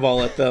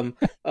fireball at them.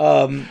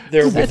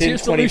 They're That's within your 20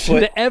 solution foot.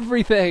 to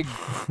everything.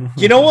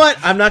 You know what?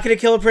 I'm not going to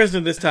kill a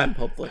prisoner this time,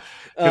 hopefully.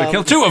 Gonna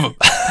kill 2 of them.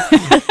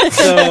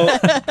 So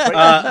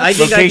I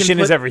think Location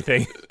is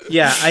everything.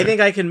 Yeah, I think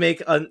I can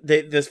make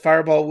this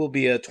fireball will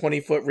be a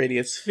 20-foot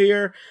radius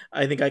sphere.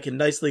 I think I can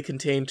nicely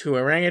contain 2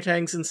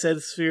 orangutans in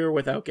said sphere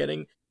without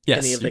getting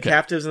any of the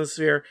captives in the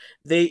sphere.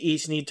 They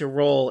each need to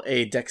roll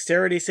a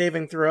dexterity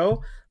saving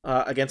throw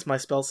against my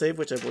spell save,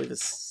 which I believe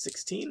is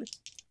 16.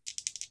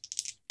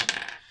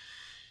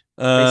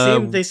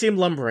 They seem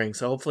lumbering,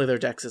 so hopefully their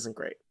dex isn't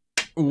great.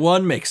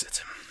 1 makes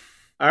it.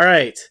 All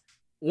right.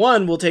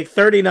 1 will take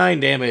 39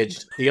 damage.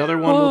 The other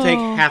one will take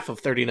half of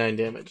 39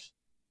 damage.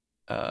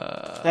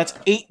 That's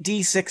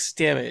 8d6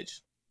 damage.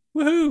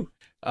 Woohoo!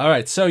 All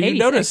right, so you 86.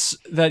 notice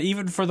that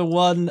even for the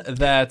one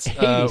that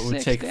would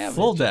 86 take damage.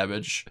 full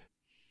damage,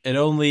 it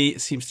only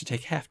seems to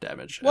take half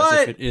damage, as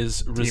What? if it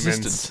is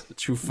resistant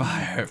to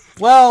fire.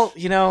 Well,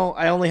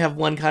 I only have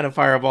one kind of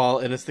fireball,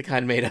 and it's the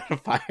kind made out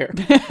of fire.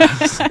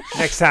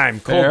 Next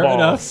time, cold Fair balls.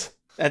 enough.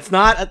 That's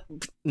not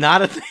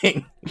a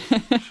thing.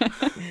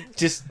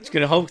 Just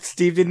gonna hope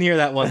Steve didn't hear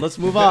that one. Let's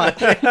move on.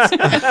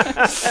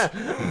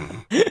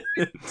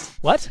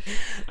 What?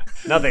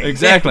 Nothing.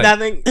 Exactly.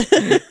 Nothing.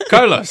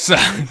 Carlos.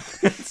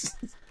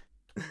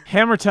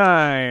 Hammer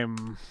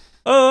time.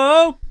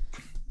 Oh.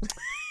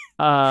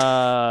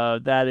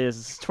 That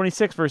is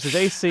 26 versus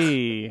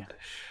AC.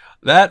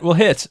 That will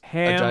hit.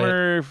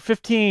 Hammer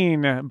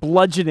 15.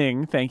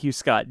 Bludgeoning. Thank you,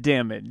 Scott.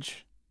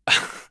 Damage.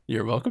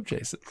 You're welcome,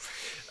 Jason.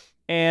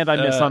 And I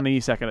miss on the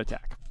second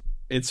attack.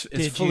 It's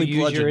Did fully you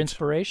use bludgeoned. your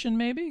inspiration,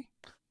 maybe?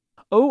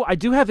 Oh, I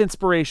do have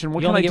inspiration.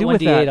 What you can only I get do one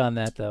with D8 that? on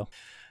that, though.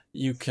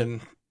 You can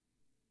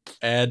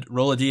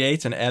roll a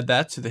d8 and add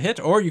that to the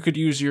hit, or you could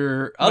use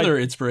your other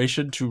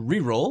inspiration to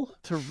re-roll.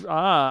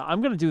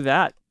 I'm going to do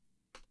that.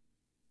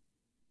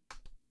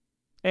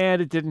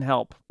 And it didn't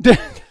help.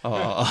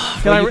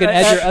 Oh. You can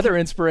add your other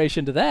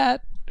inspiration to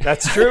that.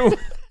 That's true.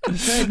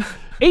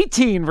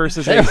 18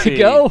 versus There AC. we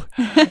go.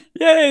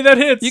 Yay, that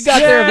hits. You got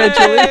there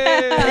eventually.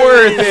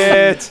 Worth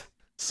it.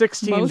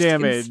 16 Most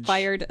damage.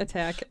 inspired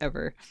attack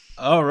ever.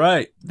 All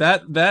right.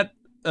 That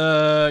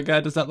guy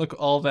does not look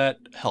all that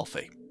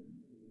healthy.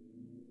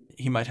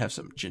 He might have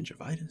some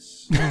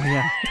gingivitis. Oh,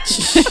 yeah.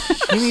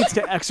 He needs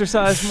to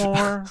exercise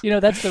more.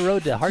 That's the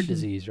road to heart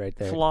disease right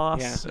there.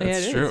 Floss. Yeah.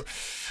 That's it true. is.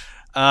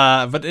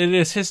 But it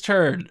is his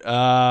turn.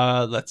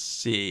 Let's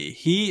see.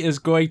 He is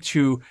going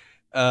to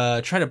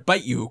try to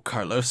bite you,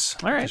 Carlos.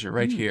 All right. Because you're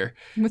right here.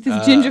 With his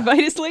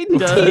gingivitis laden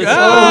Does, teeth.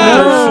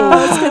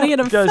 Oh, it's gonna get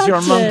infected. does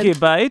your monkey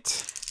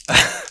bite?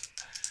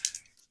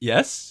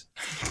 Yes.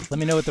 Let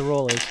me know what the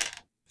roll is.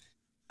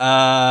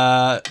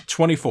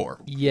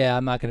 24. Yeah,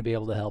 I'm not going to be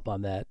able to help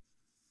on that.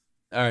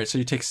 All right, so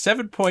you take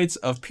 7 points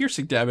of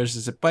piercing damage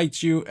as it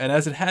bites you, and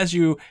as it has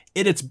you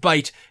in its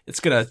bite, it's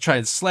going to try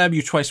and slam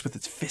you twice with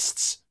its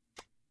fists.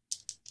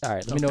 All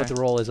right, let me know what the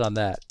roll is on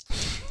that.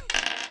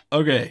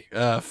 Okay,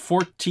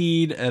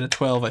 14 and a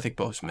 12, I think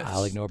both miss.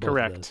 I'll ignore both of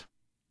those.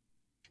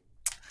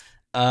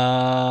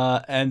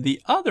 Correct. And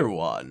the other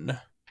one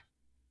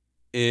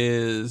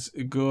is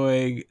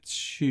going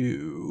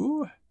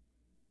to...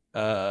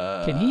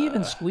 Can he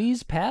even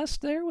squeeze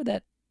past there with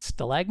that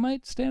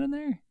stalagmite standing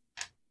there?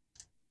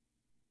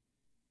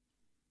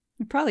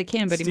 You probably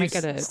can, but he might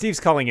get a...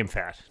 Steve's calling him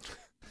fat.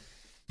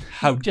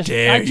 How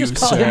dare you, I just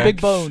call sir? him big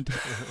boned.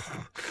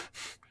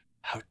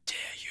 How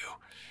dare you?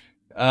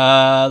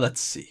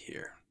 Let's see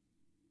here.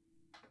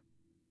 I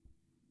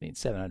mean,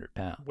 700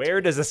 pounds.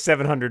 Where does a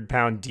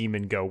 700-pound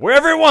demon go?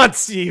 Wherever it wants,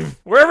 Steve.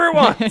 Wherever it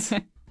wants.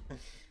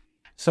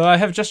 So I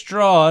have just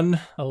drawn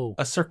Oh,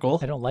 a circle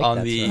I don't like on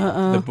that the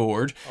circle. the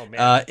board. Oh,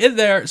 man. In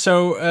there,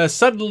 so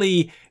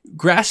suddenly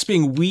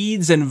grasping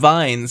weeds and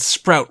vines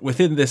sprout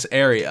within this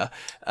area,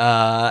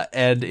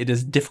 and it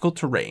is difficult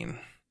terrain.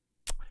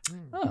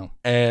 oh.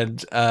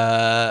 And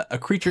a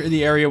creature in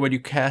the area when you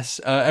cast,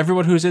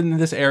 everyone who's in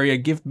this area,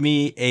 give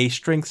me a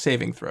strength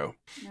saving throw.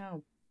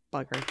 No,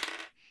 bugger.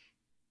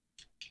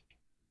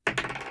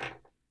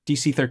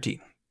 DC 13.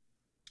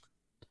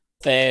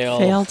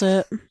 Failed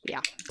it.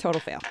 Yeah,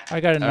 total fail. I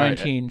got a All right.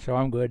 19, so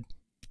I'm good.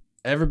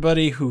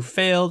 Everybody who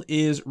failed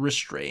is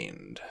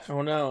restrained.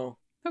 Oh no.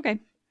 Okay.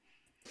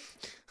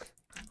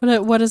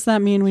 What does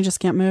that mean? We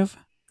just can't move?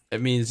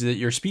 It means that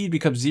your speed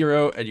becomes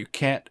 0 and you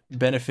can't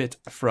benefit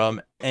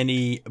from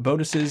any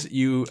bonuses.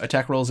 You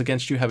attack rolls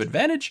against you have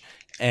advantage,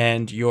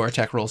 and your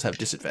attack rolls have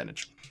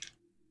disadvantage.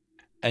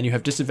 And you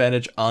have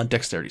disadvantage on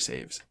dexterity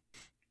saves.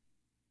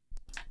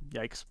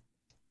 Yikes.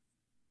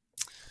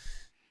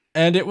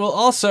 And it will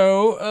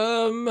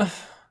also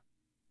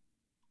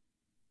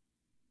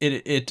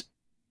it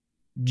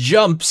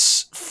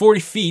jumps 40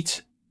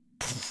 feet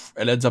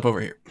and ends up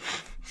over here.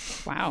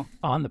 Wow.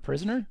 On the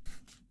prisoner?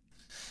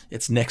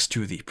 It's next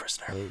to the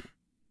prisoner. Oh.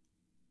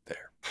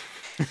 There.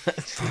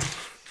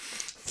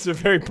 It's a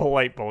very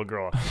polite bull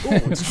girl. Oh,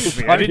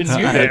 excuse me. I didn't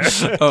see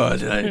that. Oh,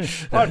 did I?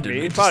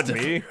 Pardon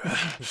me. All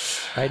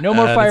right, no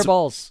more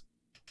fireballs.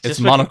 Its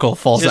Just monocle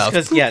falls out.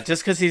 Just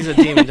because he's a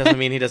demon doesn't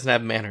mean he doesn't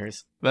have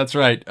manners. That's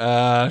right.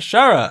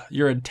 Shara,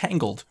 you're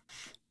entangled.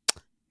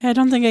 I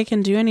don't think I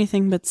can do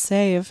anything but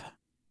save.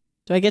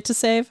 Do I get to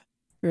save?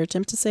 Or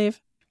attempt to save?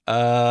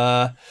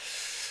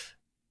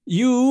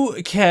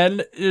 You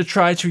can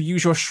try to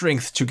use your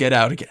strength to get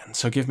out again.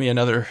 So give me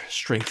another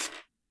strength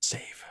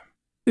save.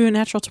 Ooh,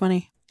 natural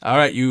 20. All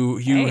right, you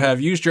Hey.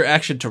 have used your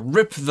action to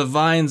rip the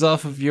vines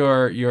off of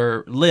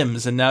your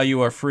limbs, and now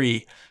you are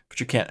free, but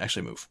you can't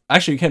actually move.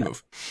 Actually, you can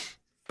move,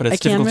 but it's I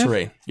can difficult move?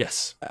 terrain.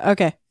 Yes,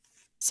 Okay.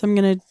 So I'm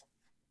going to...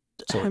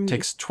 so it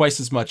takes twice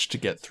as much to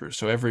get through.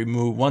 So every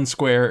move, 1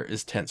 square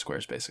is 10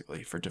 squares,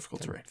 basically, for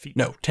difficult terrain. feet.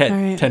 No, 10, All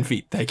right. 10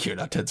 feet. Thank you,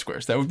 not 10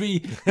 squares. That would be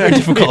very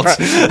difficult.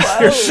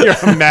 You're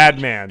a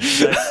madman.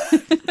 All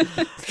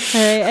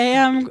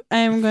right, I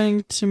am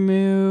going to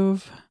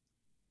move...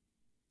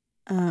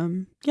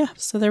 yeah,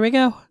 so there we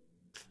go.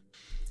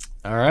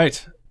 All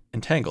right,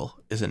 entangle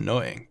is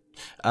annoying.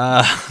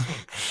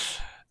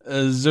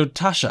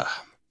 Zotasha.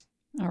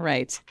 All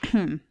right.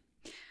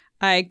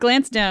 I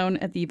glance down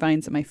at the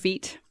vines at my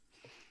feet,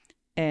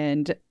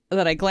 and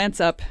then I glance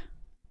up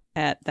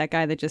at that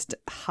guy that just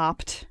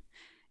hopped,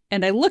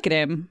 and I look at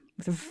him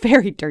with a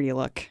very dirty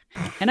look,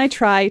 and I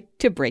try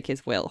to break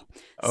his will.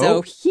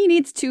 So he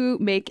needs to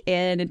make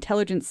an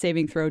intelligence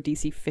saving throw,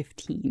 DC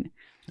 15.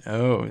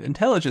 Oh,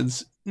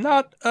 intelligence,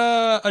 not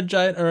a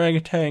giant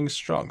orangutan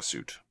strong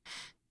suit.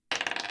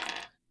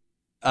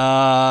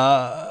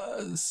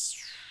 I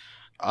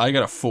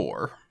got a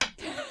 4.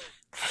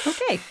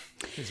 Okay.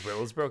 His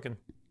will is broken.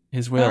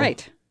 His will. All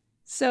right.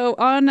 So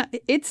on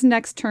its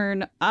next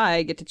turn,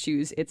 I get to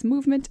choose its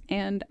movement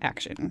and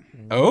action.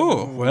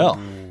 Oh, well.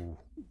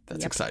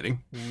 That's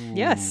exciting.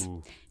 Yes.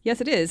 Yes,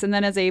 it is. And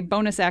then as a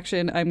bonus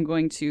action, I'm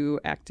going to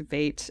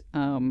activate...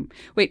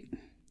 wait.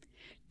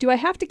 Do I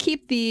have to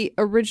keep the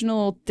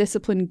original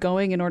discipline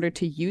going in order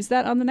to use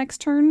that on the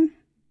next turn?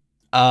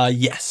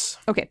 Yes.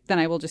 Okay, then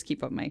I will just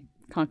keep up my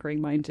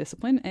Conquering Mind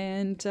discipline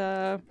and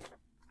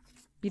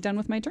be done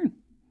with my turn.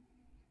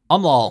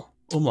 Umlal.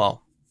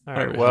 All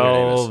right,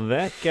 well,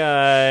 that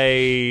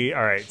guy...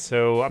 All right,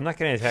 so I'm not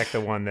going to attack the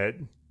one that...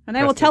 And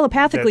I will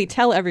telepathically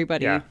tell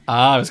everybody. Yeah.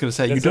 I was going to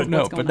say, you don't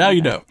know, but now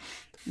you know.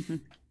 Mm-hmm.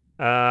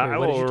 I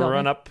will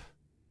run up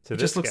to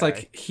this just looks guy.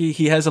 like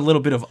he has a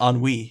little bit of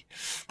ennui.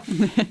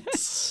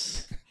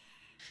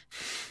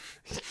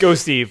 Go,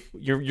 Steve.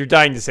 You're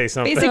dying to say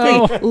something.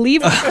 Basically,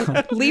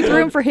 leave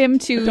room for him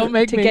to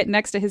get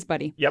next to his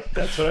buddy. Yep,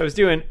 that's what I was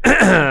doing.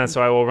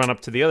 So I will run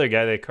up to the other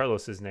guy that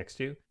Carlos is next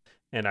to,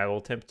 and I will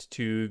attempt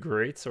to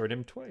greatsword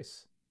him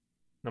twice.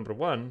 Number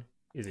 1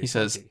 is he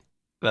says,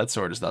 that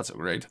sword is not so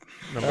great.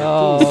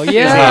 Number 2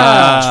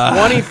 yeah.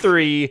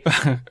 23,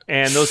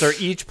 and those are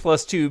each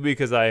 +2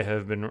 because I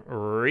have been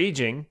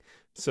raging.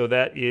 So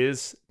that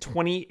is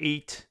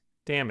 28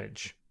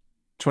 damage.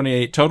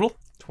 28 total?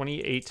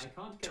 28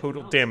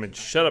 total damage.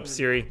 Shut up,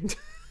 Siri.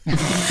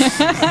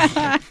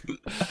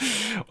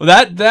 Well,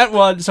 that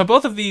one. So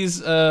both of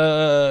these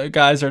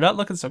guys are not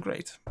looking so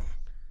great.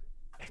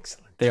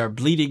 Excellent. They are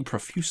bleeding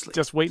profusely.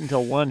 Just wait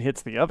until one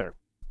hits the other.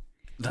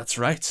 That's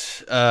right.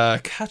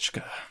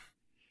 Kachka.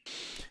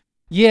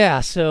 Yeah,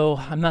 so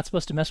I'm not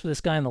supposed to mess with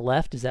this guy on the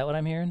left. Is that what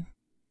I'm hearing?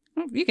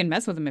 Well, you can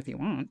mess with him if you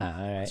want. All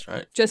right. That's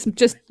right. Just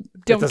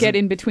don't get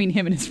in between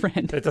him and his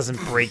friend. That doesn't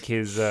break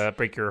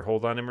your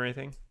hold on him or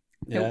anything?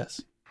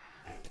 Yes.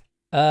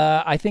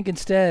 I think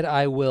instead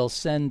I will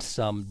send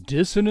some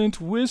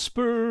dissonant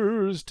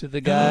whispers to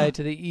the guy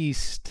to the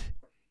east.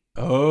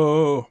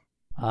 Oh.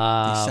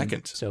 The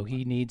second. So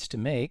he needs to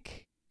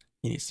make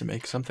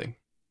something.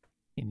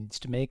 He needs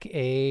to make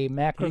a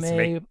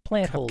macrame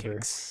plant holder.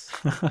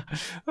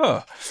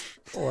 Oh.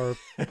 Or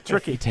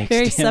tricky takes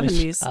Very damage.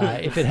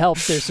 70s. If it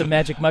helps, there's some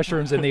magic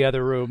mushrooms in the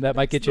other room. That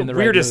might get you in the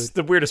right mood.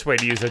 The weirdest way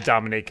to use a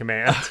dominate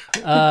command.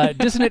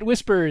 Dissonant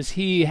Whispers.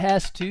 He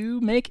has to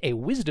make a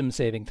wisdom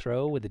saving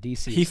throw with a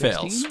DC He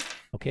 16. fails.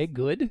 Okay,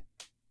 good.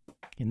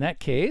 In that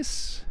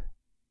case,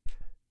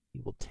 he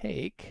will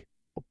take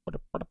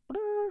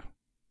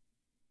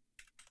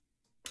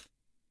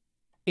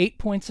 8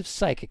 points of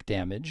psychic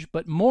damage,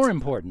 but more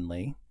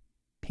importantly,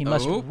 he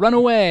must run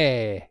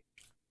away.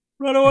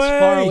 Run away! As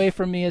far away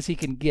from me as he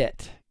can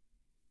get.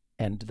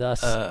 And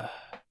thus,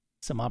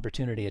 some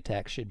opportunity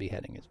attacks should be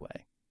heading his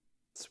way.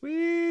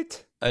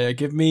 Sweet.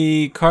 Give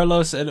me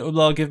Carlos and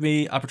Umlal, give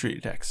me opportunity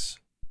attacks.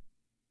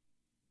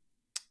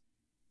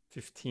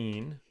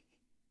 15.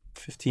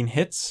 15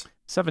 hits.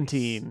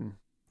 17.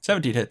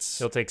 17 hits.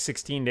 He'll take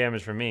 16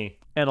 damage from me.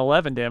 And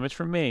 11 damage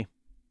from me.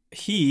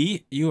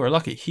 You are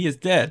lucky. He is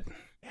dead.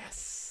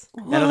 Yes.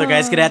 That other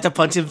guy's gonna have to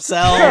punch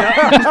himself.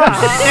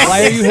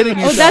 Why are you hitting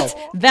yourself?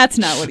 That's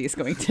not what he's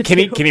going to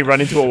do. Can he run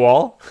into a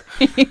wall?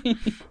 He can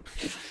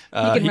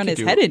run his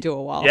head into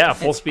a wall. Yeah,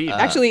 full speed.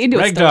 Actually, into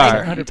a Regdar. stone.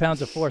 100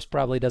 pounds of force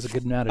probably does a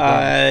good amount of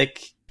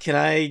damage. Can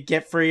I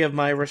get free of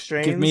my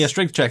restraints? Give me a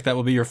strength check. That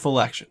will be your full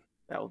action.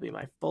 That will be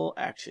my full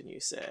action, you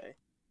say.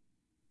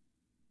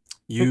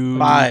 You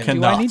Five.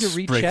 cannot Do I need to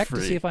break recheck free.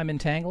 to see if I'm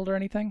entangled or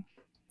anything?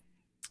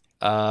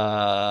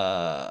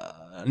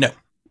 No.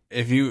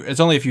 It's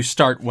only if you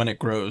start when it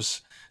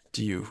grows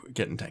do you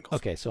get entangled.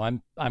 Okay, so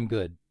I'm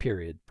good,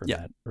 period, for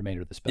that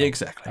remainder of the spell. Yeah,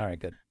 exactly. All right,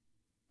 good.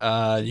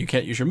 You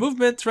can't use your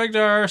movement,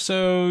 Regdar,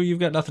 so you've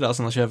got nothing else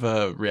unless you have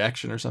a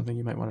reaction or something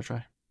you might want to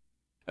try.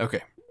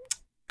 Okay.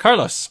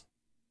 Carlos.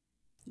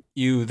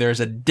 There's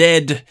a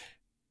dead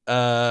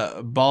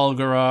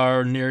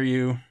Balgarar near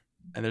you,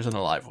 and there's an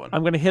alive one.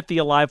 I'm going to hit the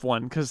alive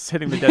one because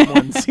hitting the dead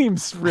one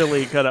seems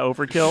really kind of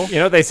overkill. You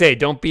know what they say,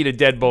 don't beat a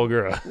dead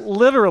Bulgura.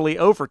 Literally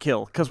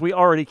overkill because we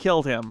already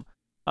killed him.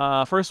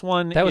 First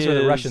one That was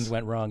where the Russians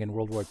went wrong in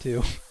World War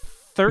II.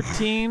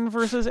 13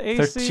 versus AC.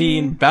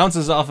 13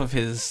 bounces off of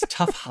his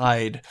tough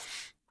hide.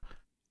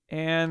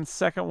 And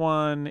second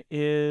one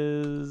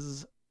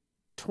is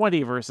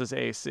 20 versus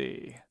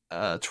AC.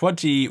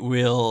 20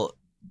 will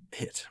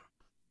hit.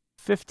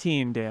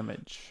 15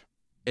 damage.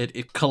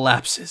 It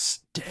collapses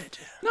dead.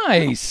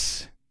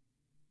 Nice.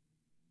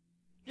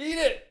 Eat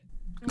it!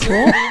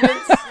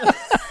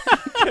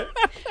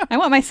 I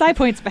want my psi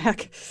points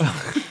back.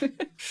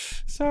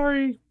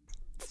 Sorry.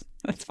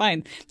 That's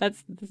fine.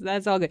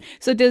 That's all good.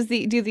 So do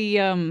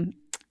the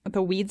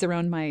weeds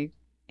around my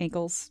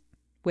ankles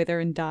wither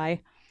and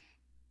die?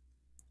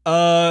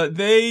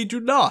 They do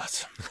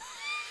not.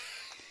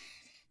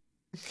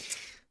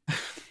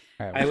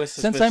 All I right. was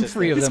Since I'm suspicious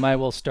free that- of them, I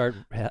will start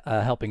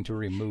helping to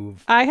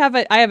remove. I have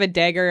a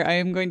dagger. I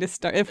am going to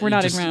start. If we're You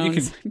not just- in you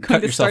rounds, can I'm cut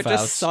going to yourself start out.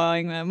 just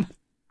sawing them.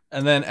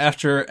 And then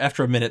after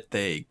a minute,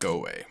 they go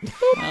away.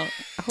 Well,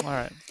 All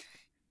right.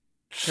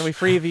 Can we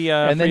free the?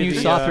 And then free you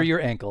the, saw through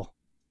your ankle.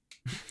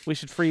 We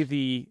should free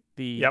the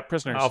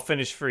prisoners. I'll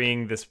finish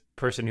freeing this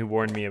person who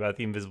warned me about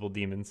the invisible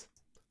demons.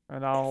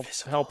 And I'll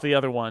help the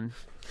other one.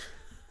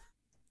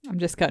 I'm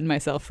just cutting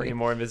myself free. Any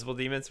more invisible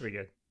demons? We're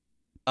good.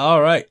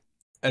 All right.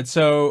 And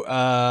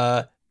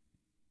so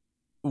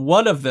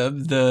one of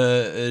them,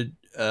 the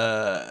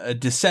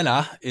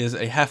Desena, is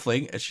a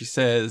halfling, and she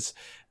says,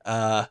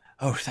 "Oh,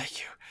 thank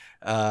you.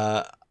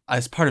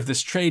 As part of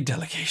this trade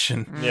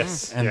delegation."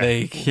 Yes. And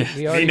yeah.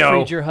 We already know.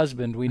 freed your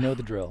husband. We know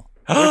the drill.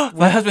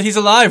 My husband, he's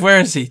alive. Where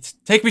is he?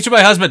 Take me to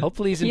my husband.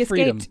 Hopefully he's in He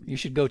freedom. escaped. You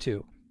should go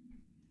too.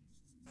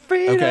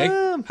 Freedom.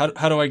 Okay.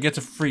 How do I get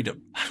to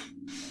freedom?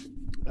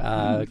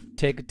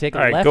 Take a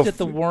All right, left go at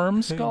the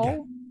worm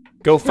skull.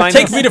 Go find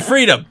Take this, me to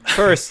freedom.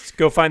 first.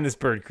 Go find this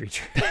bird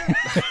creature.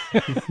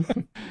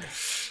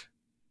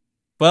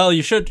 Well,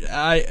 you should.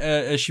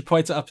 She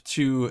points up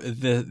to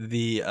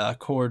the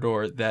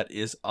corridor that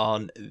is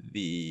on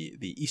the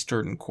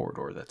eastern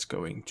corridor that's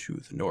going to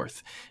the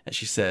north, and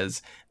she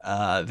says,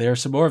 "There are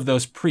some more of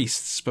those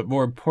priests, but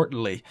more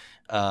importantly,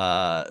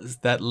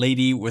 that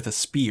lady with a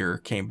spear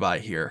came by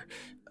here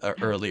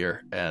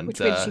earlier, and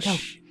Which way did she go?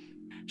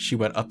 she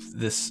went up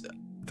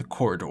the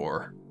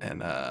corridor,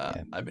 and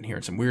I've been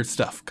hearing some weird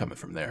stuff coming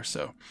from there.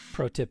 So,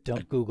 Pro tip: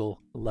 don't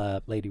Google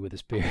lady with a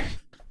spear.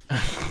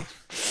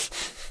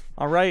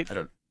 All right. I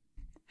don't.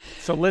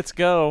 So let's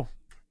go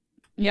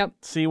Yep.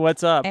 see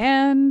what's up.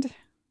 And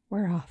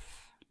we're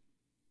off.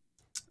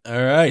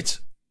 All right,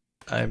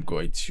 I'm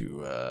going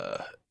to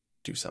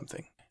do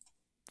something.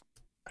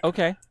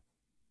 Okay.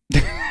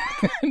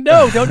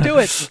 No, don't do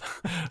it.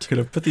 I'm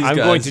gonna put these I'm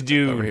guys going to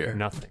do over here.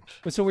 nothing.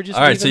 So we're just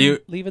All right,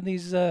 leaving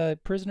these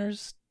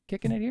prisoners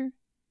kicking it here.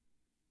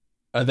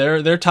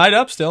 They're tied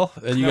up still,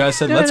 and you guys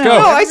said, No, "Let's no, go."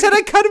 no. I said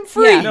I cut him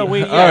free. Yeah. No,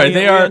 we All right, we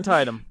they are-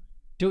 untied them.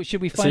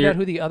 Should we So find you're- out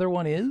who the other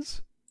one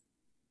is?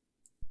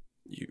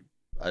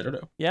 I don't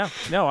know. Yeah.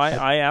 No,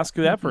 I asked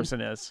who that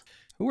person is.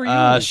 Who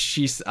are you?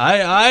 She's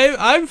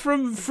I'm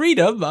from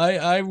Freedom.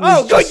 I was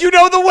Oh, good. just- You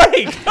know the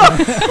way.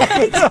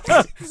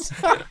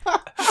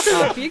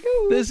 Off you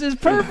go. This is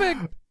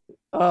perfect.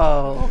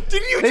 Oh,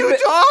 Did you two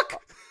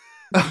talk?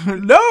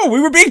 No,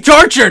 we were being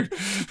tortured.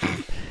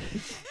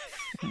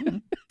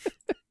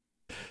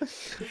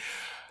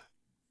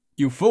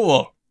 You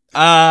fool.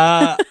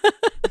 Well,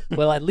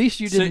 at least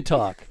you So- didn't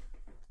talk.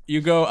 You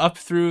go up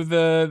through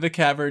the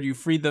cavern. You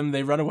free them.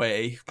 They run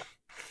away.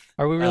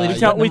 Are we really? We just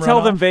tell- letting We them tell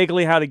run them off?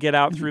 vaguely how to get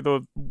out through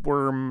the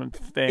worm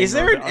thing. is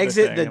there or an the other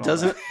exit thing that and all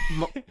doesn't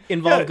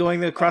involve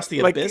going across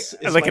the Like, abyss?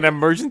 like an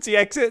emergency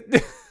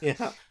exit? Yeah.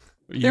 There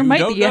You might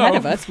don't be ahead know.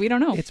 of us. We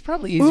don't know. It's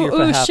probably easier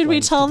for should we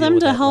halflings tell deal them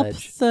with to that help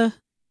ledge. the?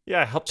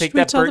 Yeah, help Should take we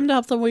that tell bird. them to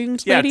help the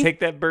winged Yeah, lady? take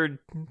that bird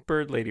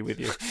lady with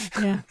you.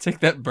 Yeah. Take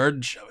that bird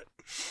and show it.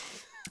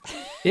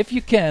 If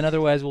you can,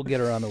 otherwise we'll get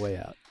her on the way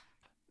out.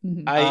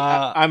 Mhm.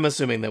 I'm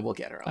assuming that we'll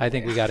get her. I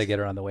think we got to get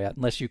her on the way out,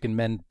 unless you can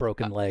mend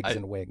broken legs I-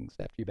 and wings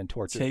after you've been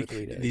tortured Take for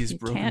 3 days. these You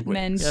broken can't wings.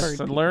 mend Yes, bird.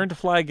 and learn to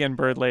fly again,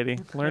 bird lady.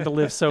 Learn to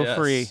live so Yes.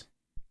 free.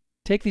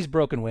 Take these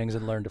broken wings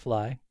and learn to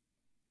fly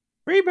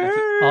Free bird.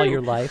 all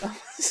your life.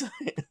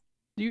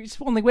 You're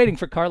just only waiting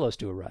for Carlos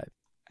to arrive.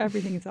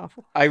 Everything is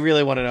awful. I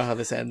really want to know how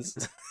this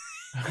ends.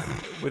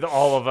 With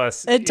all of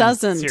us. It in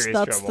doesn't. serious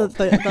That's trouble.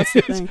 that's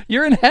the thing.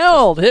 You're in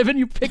hell. Haven't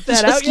you picked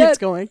that It out just yet? keeps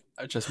going.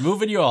 I'm just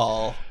moving you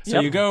all. So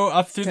Yep. you go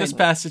up through this Totally.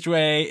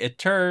 passageway. It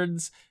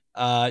turns.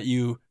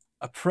 You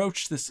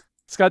approach this.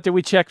 Scott, did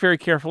we check very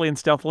carefully and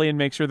stealthily and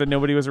make sure that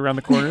nobody was around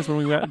the corners when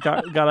we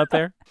got up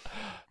there?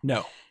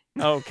 No.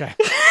 Oh, okay.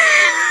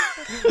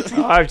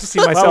 Oh, I just see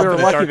myself Well, we were in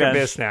the lucky dark then.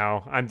 abyss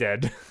now. I'm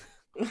dead.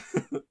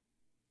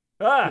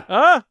 Ah!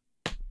 Ah!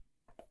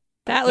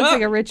 That looks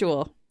like a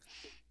ritual.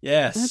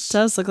 Yes. That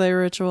does look like a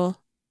ritual.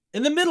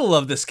 In the middle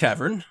of this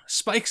cavern,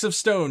 spikes of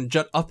stone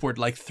jut upward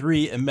like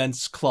 3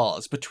 immense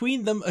claws.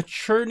 Between them, a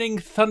churning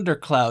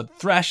thundercloud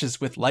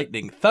thrashes with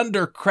lightning.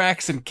 Thunder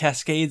cracks and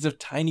cascades of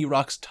tiny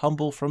rocks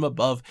tumble from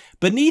above.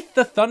 Beneath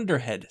the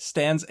thunderhead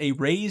stands a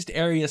raised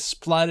area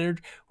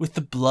splattered with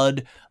the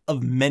blood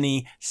of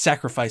many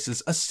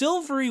sacrifices. A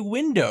silvery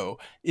window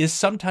is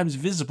sometimes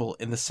visible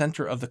in the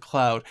center of the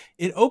cloud.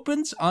 It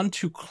opens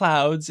onto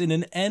clouds in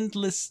an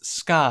endless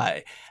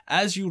sky.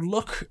 As you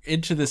look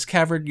into this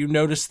cavern, you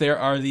notice there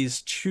are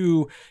these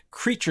 2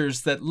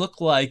 creatures that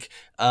look like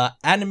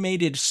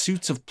animated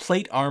suits of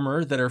plate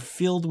armor that are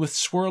filled with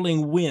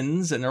swirling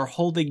winds and are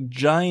holding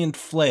giant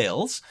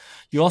flails.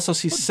 You also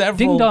see several...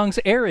 Ding Dong's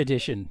Air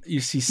Edition.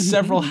 You see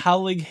several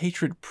howling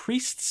hatred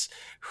priests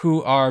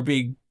who are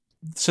being...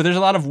 So there's a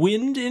lot of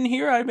wind in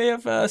here, I may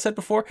have said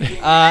before.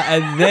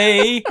 And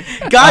they...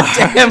 God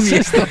damn you!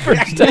 This is the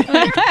first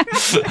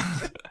time.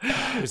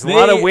 There's a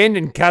lot of wind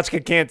and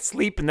Kachka can't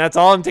sleep, and that's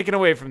all I'm taking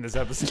away from this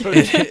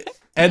episode.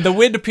 And the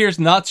wind appears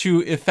not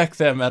to affect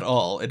them at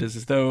all. It is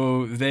as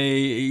though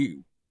they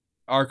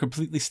are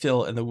completely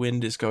still and the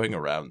wind is going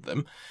around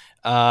them.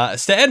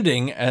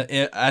 Standing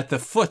at the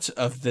foot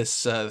of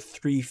this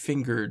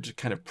three-fingered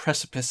kind of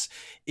precipice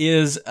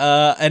is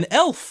an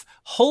elf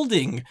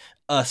holding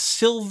a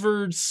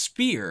silvered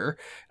spear.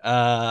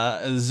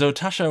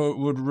 Zotasha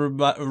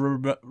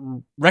would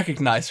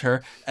recognize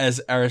her as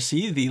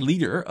Arasi, the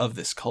leader of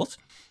this cult.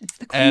 It's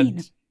the queen.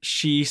 And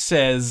she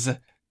says,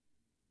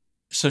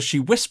 so she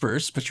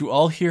whispers, but you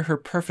all hear her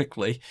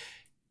perfectly,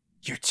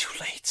 "You're too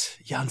late.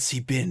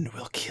 Yansi Bin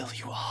will kill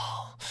you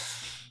all."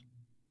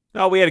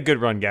 Oh, we had a good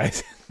run,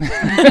 guys.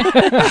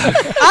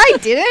 I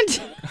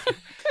didn't.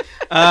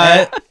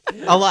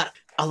 A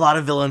lot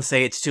of villains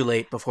say it's too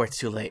late before it's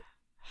too late.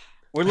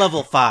 We're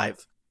level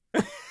 5.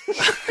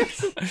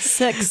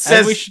 6.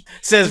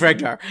 Says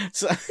Regdar.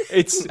 So,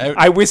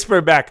 I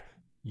whisper back,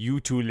 "You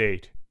too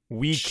late.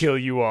 We kill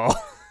you all."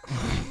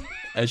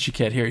 And she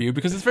can't hear you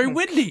because it's very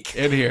windy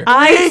in here.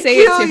 I say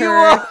it to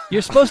her.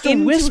 You're supposed to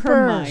into whisper.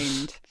 her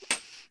mind.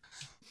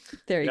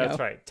 There you go. That's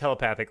right,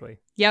 telepathically.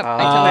 Yep.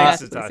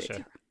 Thanks, I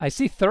Natasha. I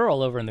see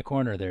Thurl over in the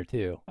corner there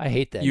too. I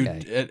hate that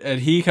guy. And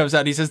he comes out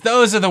and he says,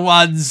 "Those are the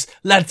ones.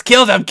 Let's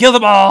kill them. Kill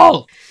them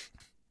all."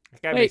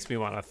 That guy Wait. makes me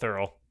want a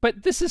thorough.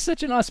 But this is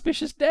such an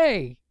auspicious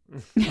day.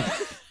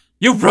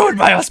 You ruined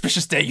my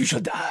auspicious day. You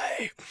shall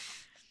die.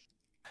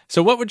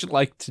 So what would you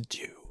like to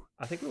do?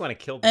 I think we want to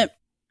kill them.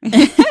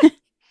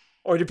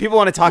 Or do people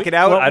want to talk it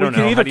out? Well, I don't know.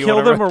 We can How either do you kill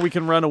wanna them run? or we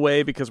can run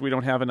away because we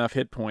don't have enough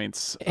hit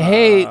points.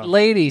 Hey,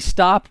 lady,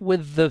 stop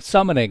with the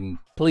summoning,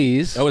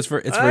 please. Oh, it's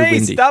very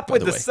windy. Stop by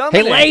with the the way.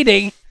 summoning. Hey,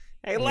 lady.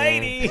 Hey,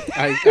 lady.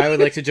 I would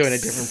like to join a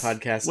different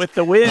podcast. With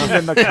the wind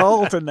and the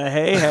cult and the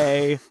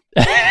hey.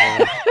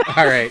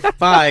 All right,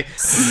 bye.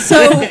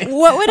 So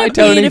what would Hi, it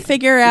be Tony. to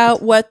figure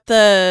out what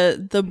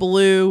the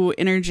blue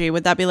energy,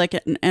 would that be like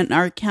an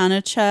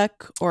Arcana check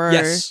or?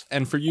 Yes,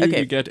 and for you,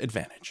 Okay. you get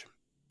advantage.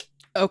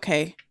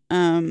 Okay.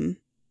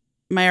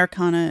 My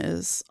Arcana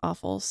is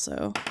awful,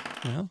 so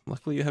Well,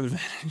 luckily you have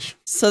advantage.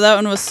 that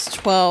one was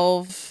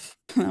 12.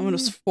 That one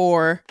was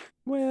 4.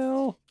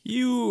 Well,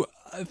 you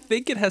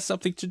think it has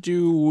something to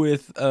do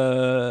with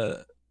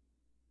the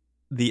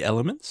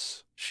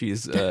elements.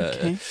 She's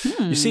Okay.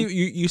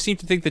 you seem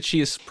to think that she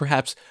is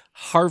perhaps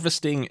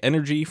harvesting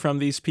energy from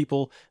these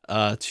people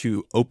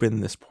to open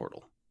this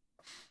portal,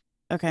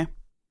 Okay.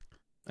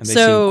 and they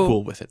So- seem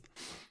cool with it.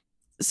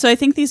 So I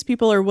think these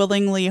people are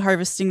willingly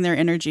harvesting their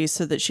energy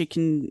so that she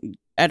can,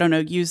 I don't know,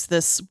 use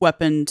this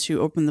weapon to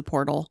open the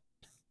portal.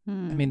 I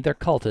mean, they're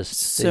cultists.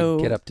 So-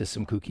 They get up to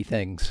some kooky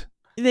things.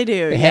 They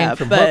do, They yeah, hang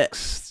from but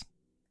hooks.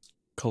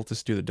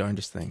 Cultists do the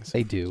darndest things.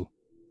 They do.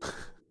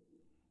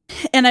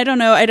 and I don't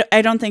know,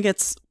 I don't think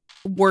it's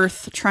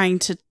worth trying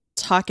to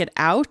talk it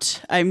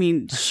out. I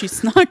mean,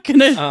 she's not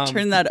gonna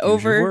turn that Use your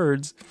over.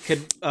 words.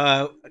 Could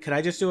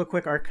I just do a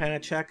quick Arcana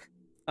check?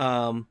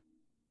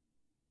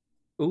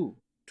 Ooh,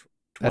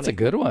 That's a 20.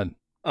 good one.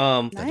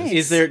 Nice.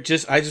 Is there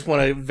just? I just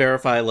want to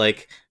verify.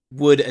 Like,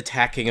 would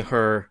attacking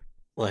her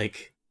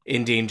like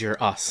endanger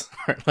us?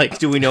 Like,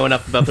 do we know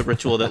enough about the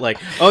ritual that like,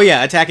 oh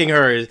yeah, attacking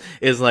her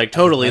is like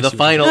totally the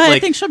final. I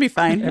Like, think she'll be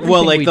fine. Everything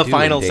well, like we the do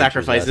final endangers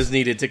sacrifice us. is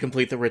needed to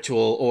complete the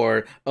ritual,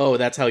 or oh,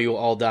 that's how you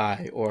all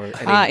die, or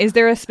any... Is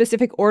there a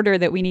specific order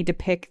that we need to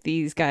pick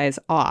these guys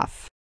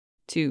off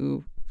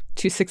to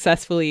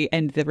successfully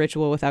end the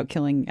ritual without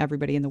killing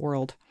everybody in the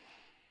world?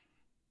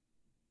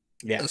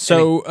 yeah.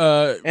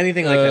 So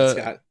anything like that,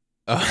 Scott.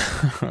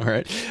 All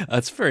right.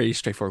 That's very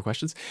straightforward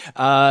questions.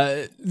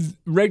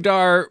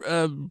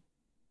 Regdar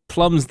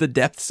plumbs the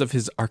depths of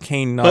his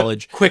arcane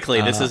knowledge. But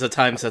quickly, this is a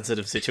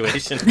time-sensitive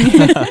situation.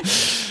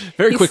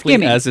 Very He's quickly,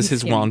 skimming. as is He's his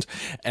skimming. wand.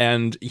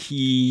 And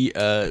he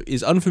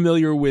is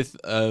unfamiliar with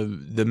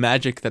the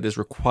magic that is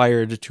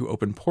required to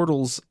open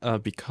portals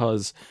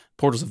because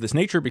portals of this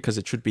nature, because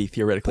it should be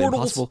theoretically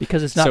impossible.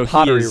 Because it's not So he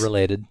pottery is-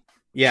 related.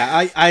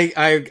 Yeah,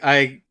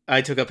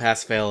 I took a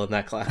pass-fail in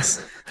that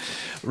class.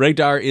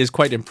 Regdar is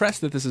quite impressed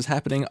that this is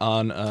happening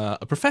on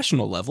a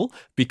professional level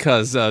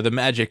because the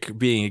magic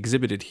being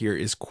exhibited here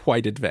is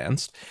quite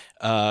advanced.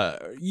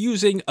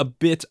 Using a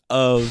bit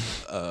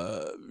of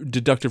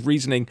deductive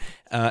reasoning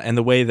and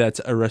the way that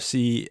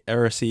Arasi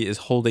is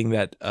holding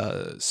that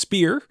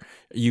spear,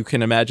 you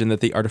can imagine that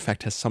the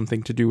artifact has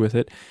something to do with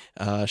it.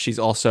 She's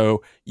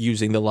also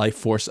using the life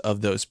force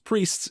of those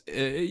priests.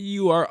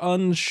 You are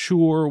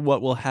unsure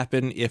what will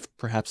happen if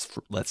perhaps,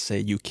 let's say,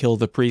 you kill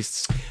the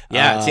priests.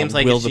 Yeah, it seems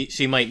like will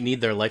she might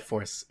need their life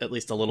force at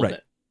least a little Right.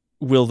 bit.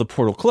 Will the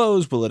portal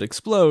close? Will it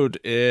explode?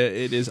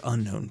 It is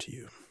unknown to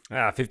you.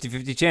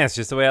 50-50 chance,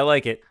 just the way I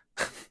like it.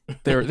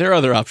 There are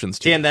other options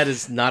too. Dan, that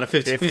is not a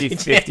 50-50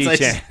 50-50 chance.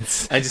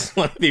 chance. I just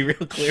want to be real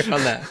clear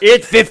on that.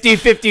 It's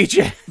 50-50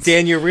 chance.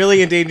 Dan, you're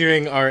really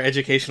endangering our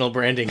educational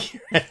branding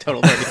here at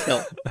Total Party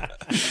Kill.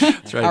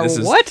 That's right. This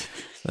is, What?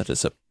 That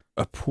is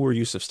a poor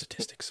use of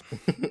statistics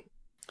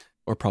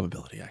or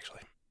probability,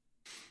 actually.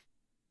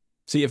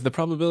 See, if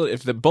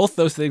both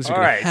those things are All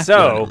going right, to happen.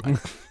 so- Never mind.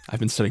 I've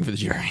been studying for the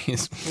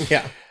juries.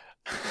 Yeah.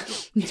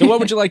 So what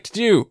would you like to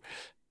do?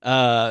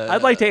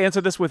 I'd like to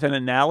answer this with an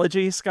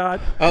analogy,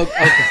 Scott. Oh,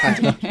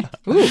 God.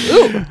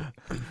 Ooh.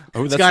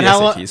 Oh, that's Scott, the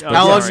how SATs,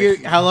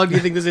 but long do you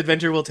think this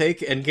adventure will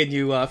take? And can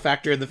you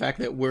factor in the fact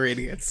that we're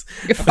idiots?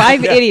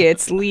 5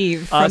 idiots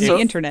leave from so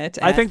the internet.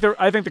 I think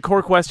the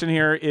core question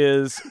here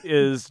is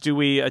do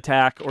we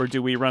attack or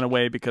do we run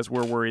away because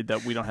we're worried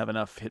that we don't have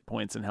enough hit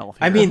points and health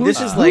here? I mean,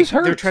 this is like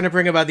hurt? they're trying to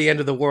bring about the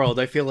end of the world.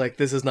 I feel like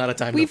this is not a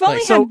time. We've to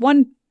only play. had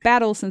one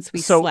battle since we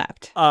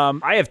slept.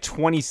 I have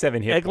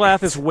 27 hit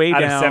Eglath points is way out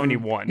down. of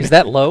 71. Is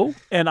that low?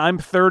 And I'm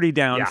 30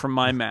 down Yeah. from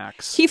my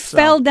max. He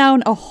fell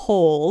down a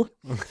hole.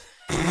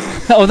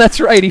 Oh, that's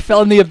right. He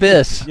fell in the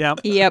abyss. Yeah.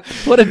 Yep.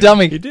 What a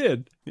dummy. He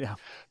did. Yeah.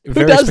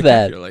 Very does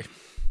that? spectacularly.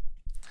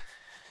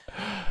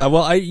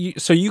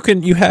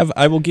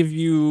 I will give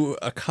you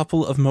a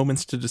couple of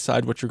moments to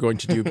decide what you're going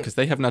to do because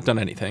they have not done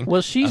anything.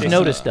 Well, she's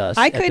noticed us.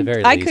 I at the could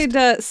very I least.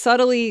 could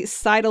subtly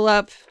sidle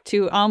up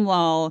to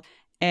Amlal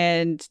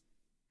and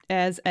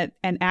as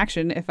an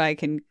action, if I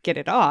can get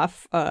it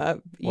off,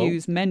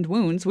 use mend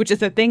wounds, which is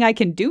a thing I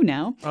can do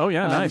now. Oh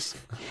yeah, nice.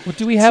 Well,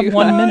 do we have to-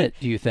 1 minute,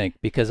 do you think?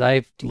 Because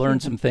I've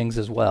learned some things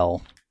as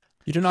well.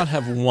 You do not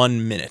have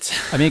 1 minute.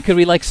 I mean, could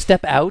we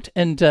step out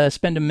and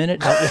spend a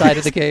minute outside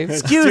of the cave?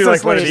 Excuse do us,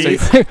 like one of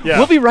ladies. these. Yeah.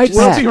 We'll be right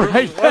back.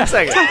 One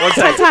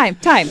second.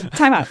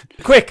 Time out.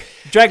 Quick,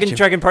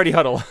 dragon party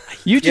huddle.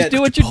 You just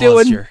do what could you're you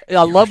pause doing.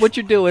 I love what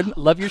you're doing.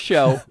 Love your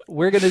show.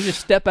 We're going to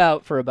just step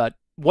out for about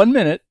 1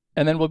 minute,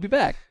 and then we'll be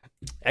back.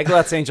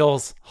 Eglath's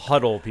Angels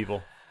huddle,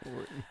 people.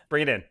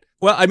 Bring it in.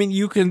 Well, I mean,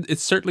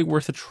 it's certainly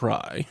worth a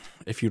try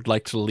if you'd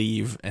like to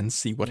leave and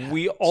see what happens.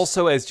 We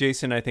also, as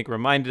Jason, I think,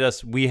 reminded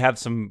us, we have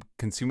some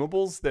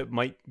consumables that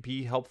might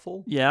be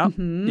helpful. Yeah,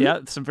 yeah,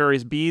 some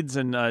various beads,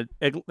 and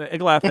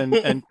Eglath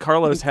and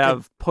Carlos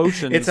have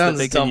potions. It sounds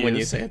that they dumb can when you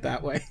use. say it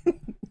that way.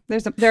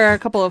 There are a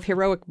couple of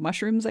heroic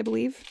mushrooms, I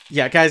believe.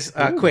 Yeah, guys,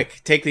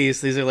 quick, take these.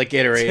 These are like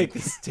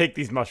Gatorade. Take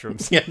these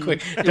mushrooms. Yeah,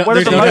 quick. What There's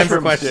do the no time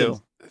for mushrooms questions.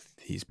 do?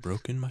 These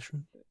broken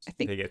mushrooms? I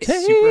think They get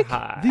super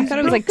high. I thought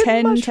it was like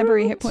 10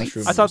 temporary hit points.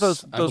 Mushrooms. I thought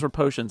those were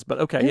potions, but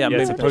okay, yeah, Yeah,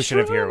 it's a maybe. potion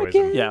of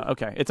heroism. Yeah,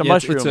 okay, it's a Yeah,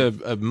 mushroom. It's a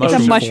It's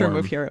mushroom a mushroom form.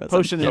 of heroes.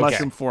 Potion in Okay.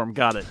 mushroom form.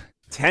 Got it.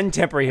 10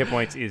 temporary hit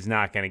points is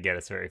not going to get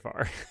us very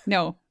far.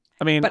 No.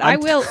 I mean, But I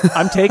will.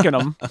 I'm taking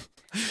them.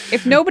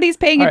 If nobody's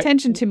paying All right.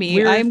 attention to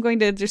me, I'm going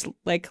to just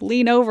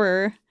lean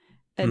over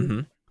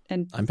and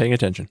I'm paying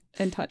attention.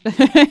 and touch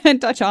and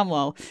touch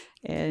Amlal.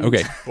 And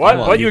Okay. What?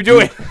 Well, What are you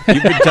doing?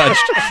 You've been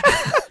touched.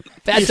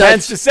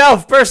 Defense to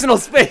self, personal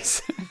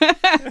space.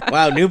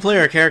 Wow, new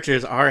player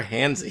characters are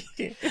handsy.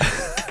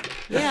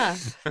 Yeah.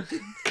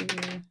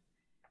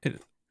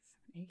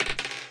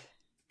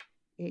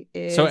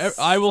 So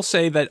I will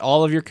say that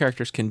all of your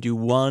characters can do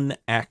one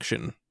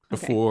action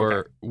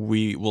before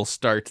we will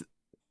start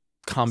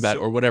combat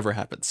or whatever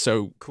happens.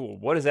 So Cool.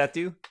 What does that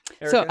do,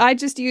 So Erica? I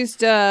just used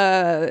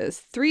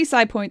 3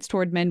 side points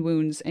toward mend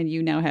wounds, and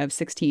you now have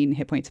 16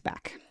 hit points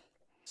back.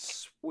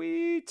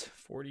 Sweet.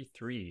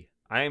 43.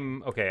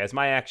 I'm okay. As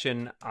my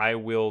action, I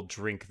will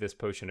drink this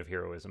potion of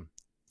heroism.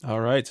 all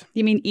right.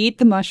 You mean eat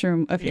the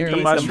mushroom of Eat the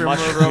heroism? mushroom.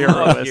 Mushroom of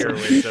Heroism.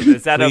 heroism.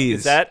 Is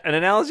Please. that an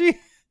analogy?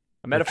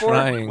 A metaphor?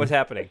 trying. What's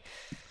happening?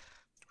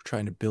 We're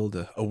trying to build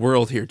a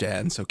world here,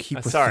 Dan, so keep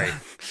with Sorry.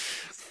 that.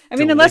 I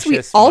mean, unless we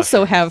Delicious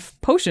also mushrooms.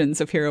 have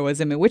potions of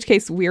heroism, in which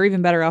case we're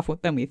even better off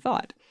than we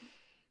thought.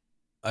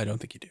 I don't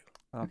think you do.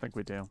 I don't think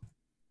we do.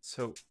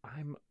 So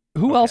I'm.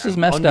 Who else is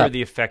I'm messed under up?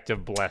 the effect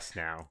of bless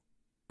now.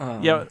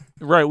 Yeah,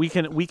 right. We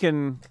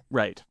can.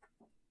 Right.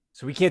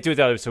 So we can't do it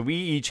the other. So we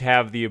each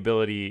have the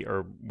ability,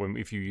 or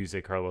if you use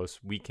it, Carlos,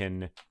 we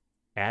can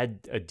add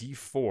a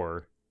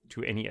D4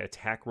 to any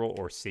attack roll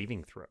or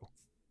saving throw.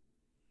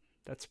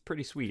 That's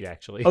pretty sweet,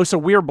 actually. Oh, so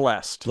we're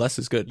blessed. Bless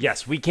is good.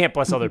 Yes, we can't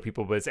bless other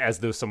people, but it's as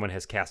though someone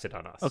has cast it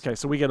on us. Okay,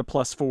 so we get a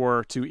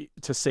 +4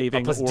 to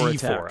saving Plus or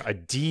D4. attack. A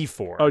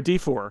D4. Oh,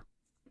 D4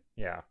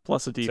 yeah.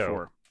 plus a D4.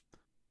 So-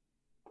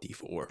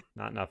 D4.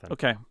 Not nothing.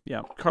 Okay,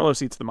 yeah.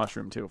 Carlos eats the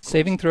mushroom too. of course.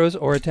 Saving throws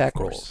or attack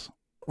Of course.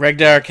 rolls.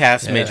 Regdar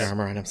casts Yes. Mage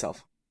Armor on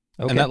himself.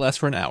 Okay. And that lasts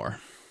for an hour.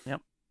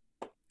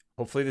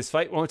 Hopefully this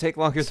fight won't take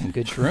longer Some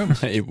than... good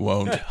shrooms. It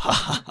won't.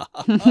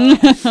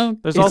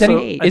 There's Is, also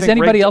any, I is think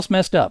anybody else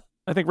messed up?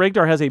 I think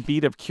Regdar has a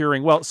bead of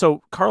curing. Well,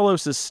 so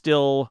Carlos is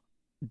still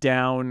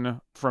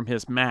down from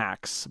his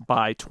max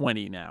by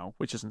 20 now,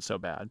 which isn't so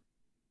bad.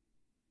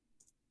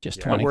 Just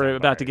Yeah, But 20. we're down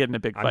about by- to get in a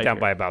big I'm fight. down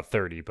here. by about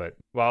 30, but...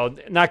 Well,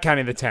 not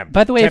counting the temp.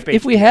 By the way, Temp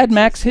if we HP had makes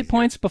max it hit easier.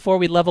 points before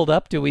we leveled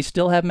up, do we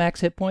still have max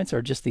hit points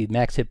or just the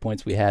max hit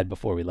points we had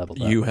before we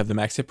leveled up? You have the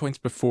max hit points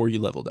before you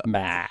leveled up.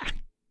 Bah.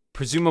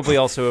 Presumably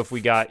also if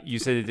we got... You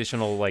said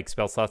additional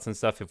spell slots and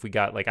stuff. If we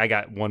got... I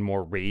got one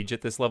more rage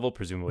at this level.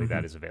 Presumably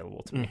that is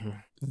available to me.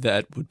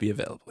 That would be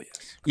available,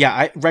 yes.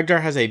 Yeah,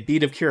 Regdar has a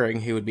bead of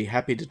curing he would be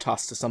happy to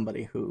toss to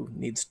somebody who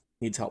needs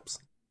helps.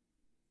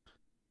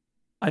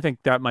 I think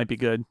that might be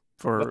good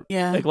for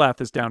Yeah. Eglath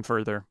is down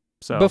further.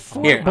 So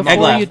Before, Here, before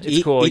Eglath, you, It's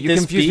Eat- cool. eat You this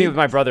confuse me bead. with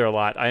my brother a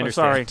lot. I Oh,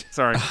 understand.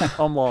 sorry.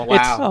 Umlaw.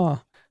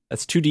 Wow.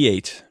 That's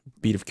 2d8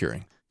 bead of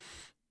curing.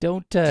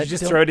 Did you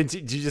just throw it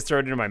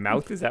into my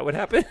mouth? Is that what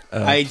happened?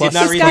 I did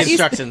not read the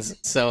instructions,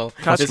 so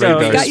Scott, you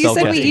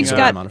said we each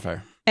got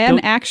an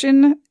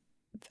action,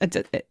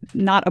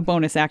 not a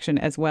bonus action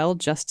as well,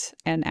 just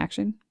an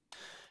action.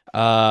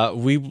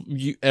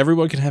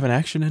 Everyone can have an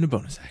action and a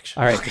bonus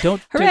action. All right,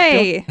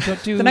 hooray!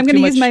 Don't do then I'm going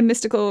to use much. my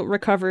mystical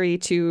recovery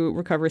to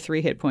recover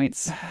 3 hit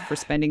points for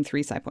spending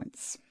 3 psi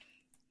points.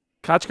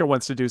 Kachka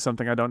wants to do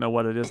something. I don't know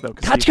what it is, though.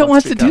 Kachka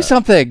wants to do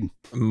something.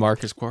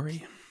 Marcus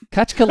Quarry.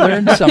 Kachka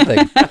learned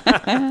something.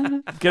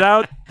 Get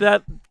out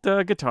that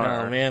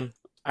guitar. Oh, man.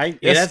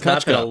 Yes, That's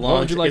not been a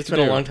long time. It's been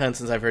a long time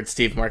since I've heard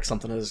Steve mark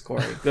something as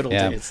Corey. Good old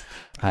days.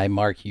 I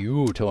mark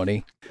you,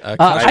 Tony.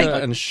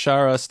 Kachka and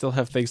Shara still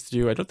have things to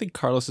do. I don't think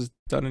Carlos has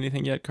done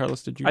anything yet.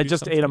 Carlos, did you? I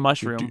just ate a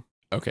mushroom.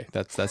 Okay,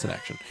 that's an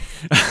action.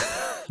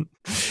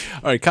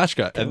 All right,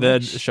 Kachka, and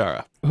then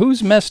Shara.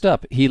 Who's messed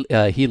up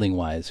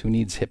healing-wise? Who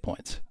needs hit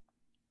points?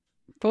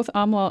 Both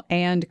Amwal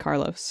and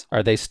Carlos.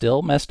 Are they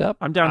still messed up?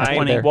 I'm down to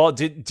 20. Well,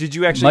 did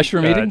you actually...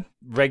 Mushroom eating?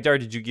 Regdar,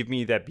 did you give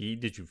me that bead?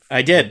 Did you?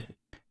 I did.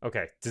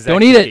 Okay. Does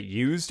Don't that eat get it.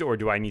 used, or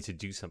do I need to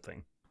do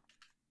something?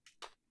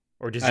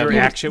 Or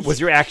was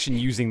your action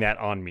using that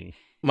on me?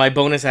 My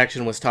bonus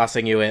action was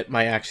tossing you it.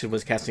 My action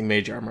was casting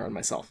mage armor on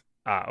myself.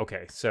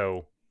 Okay.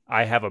 So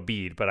I have a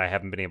bead, but I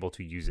haven't been able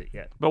to use it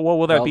yet. But what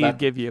will that bead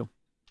give you?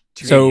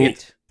 So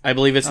I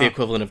believe it's the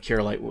equivalent of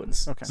Cure Light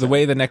Wounds. Okay. The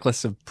way the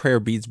necklace of prayer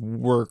beads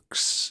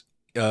works,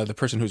 the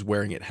person who's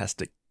wearing it has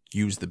to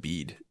use the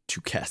bead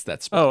to cast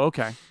that spell. Oh,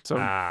 okay. So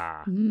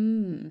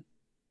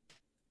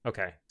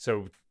Okay.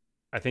 So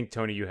I think,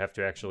 Tony, you have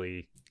to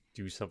actually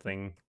do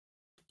something.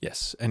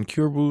 Yes, and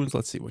Cure Wounds,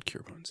 let's see what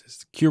Cure Wounds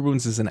is. Cure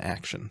Wounds is an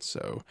action,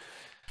 so...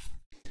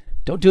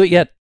 Don't do it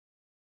yet.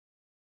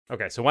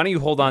 Okay, so why don't you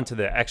hold on to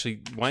the...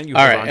 Actually, why don't you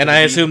All hold right, on and to I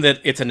the assume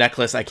that it's a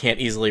necklace. I can't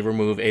easily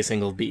remove a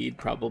single bead,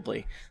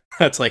 probably.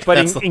 That's like... But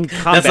that's in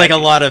combat... That's like a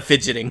lot of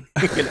fidgeting.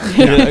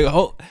 You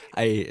know?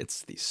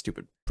 It's these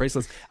stupid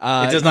bracelets.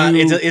 It does not.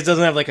 It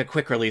doesn't have like a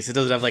quick release. It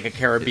doesn't have like a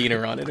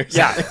carabiner on it or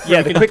something.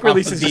 Yeah, the quick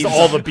release is just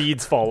all the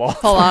beads fall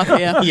off.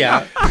 Yeah.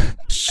 Yeah.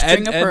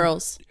 String of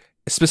pearls.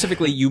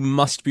 Specifically, you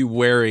must be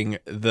wearing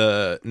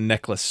the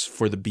necklace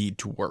for the bead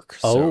to work.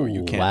 So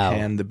you can't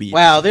hand the bead.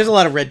 Wow, there's a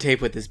lot of red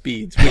tape with this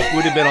beads, which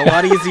would have been a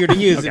lot easier to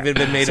use if it had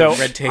been made of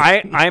red tape.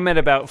 I'm at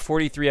about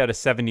 43 out of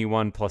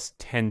 71 plus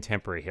 10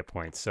 temporary hit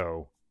points,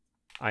 so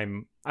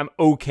I'm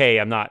okay.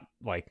 I'm not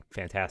like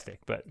fantastic,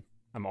 but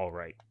I'm all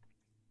right.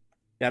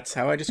 That's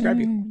how I describe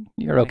you.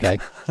 You're okay.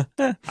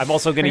 I'm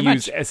also going to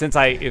use,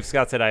 if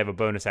Scott said I have a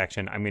bonus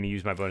action, I'm going to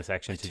use my bonus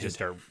action to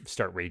just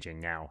start raging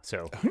now.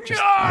 So all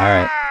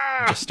right,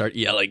 just start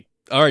yelling.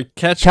 All right,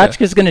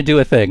 Kachka's going to do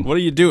a thing. What are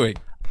you doing?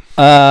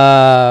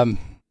 And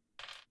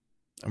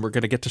we're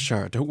going to get to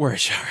Shara. Don't worry,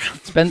 Shara.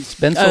 It's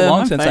been so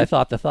long since I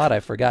thought the thought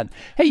I've forgotten.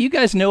 Hey, you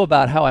guys know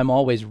about how I'm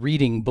always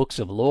reading books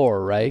of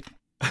lore, right?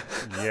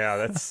 Yeah,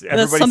 that's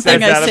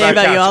something I say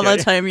about you all the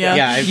time.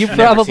 Yeah, you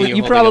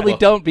probably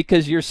don't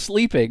because you're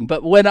sleeping.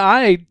 But when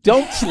I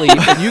don't sleep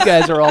and you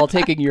guys are all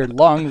taking your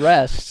long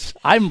rests,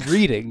 I'm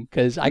reading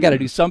because I got to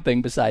do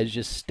something besides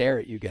just stare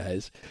at you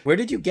guys. Where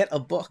did you get a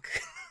book?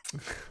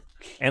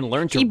 And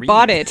learn to read. He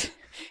bought it,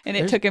 and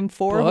it took him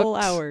 4 whole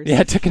hours.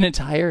 Yeah, it took an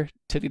entire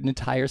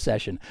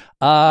session.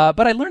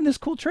 But I learned this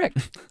cool trick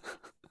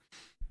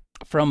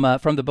from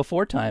the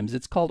before times.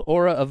 It's called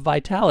Aura of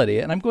Vitality,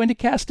 and I'm going to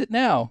cast it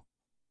now.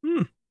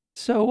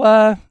 So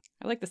I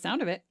like the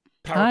sound of it.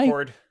 Power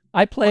chord.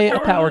 I play a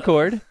power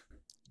chord,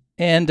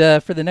 and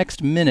for the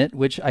next minute,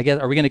 which I guess,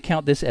 are we going to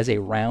count this as a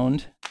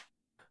round?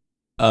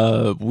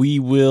 We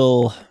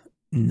will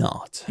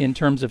not. In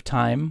terms of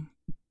time,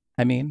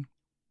 I mean.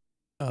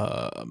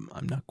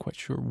 I'm not quite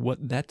sure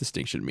what that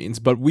distinction means,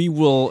 but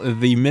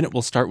the minute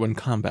will start when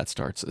combat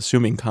starts,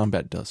 assuming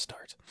combat does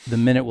start. The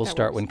minute will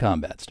start when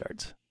combat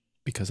starts.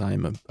 Because I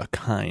am a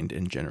kind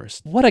and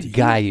generous. What a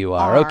guy you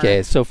are.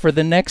 Okay, so for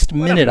the next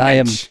minute, I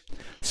am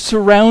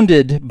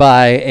surrounded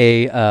by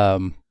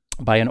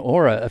an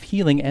aura of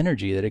healing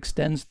energy that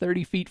extends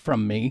 30 feet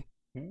from me.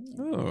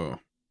 Oh.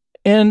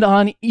 And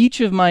on each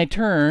of my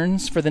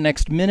turns, for the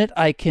next minute,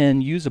 I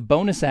can use a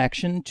bonus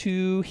action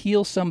to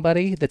heal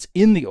somebody that's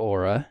in the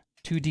aura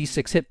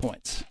 2d6 hit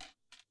points.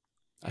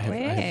 I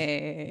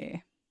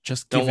have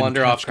just don't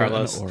wander off,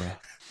 Carlos. Aura.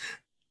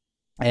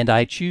 And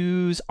I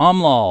choose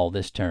Omlal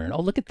this turn.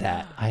 Oh, look at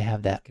that. I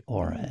have that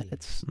aura.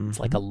 It's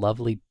like a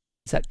lovely...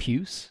 Is that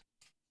puce?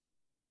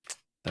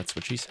 That's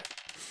what she said.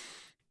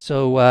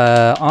 So,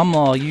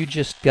 Omlal, you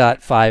just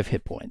got 5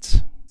 hit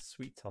points.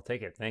 Sweet. I'll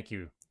take it. Thank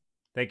you.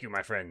 Thank you,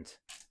 my friend.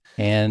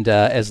 And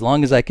as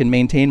long as I can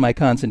maintain my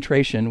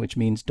concentration, which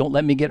means don't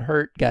let me get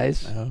hurt,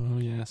 guys. Oh,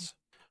 yes.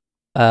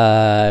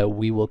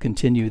 We will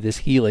continue this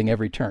healing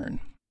every turn.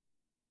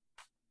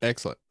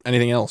 Excellent.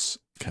 Anything else,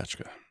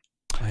 Kachka?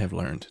 I have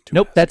learned.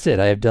 Nope, that's it.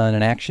 I have done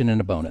an action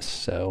and a bonus.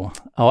 So,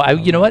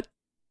 you know what?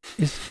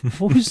 Is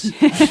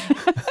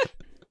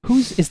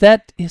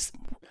that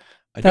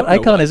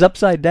icon is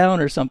upside down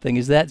or something?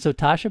 Is that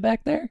Zotasha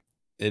back there?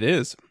 It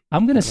is.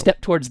 I'm going to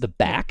step towards the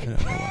back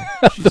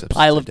of the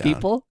pile of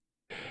people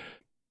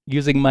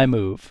using my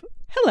move.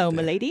 Hello,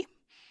 milady.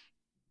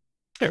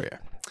 There we are.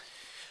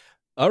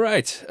 All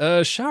right,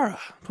 Shara,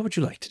 what would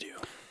you like to do?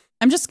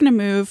 I'm just going to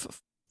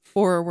move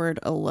forward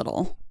a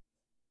little.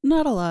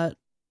 Not a lot.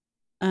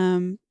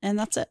 And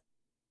that's it.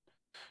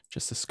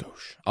 Just a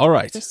skosh. All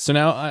right. So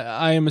now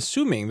I am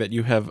assuming that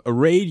you have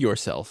arrayed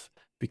yourself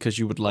because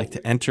you would like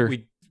to enter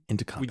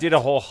into combat. We did a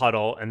whole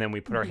huddle, and then we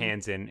put our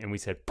hands in, and we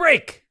said,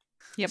 break!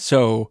 Yep.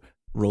 So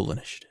roll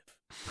initiative.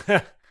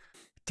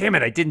 Damn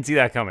it, I didn't see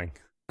that coming.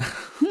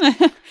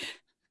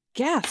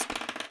 Gasp.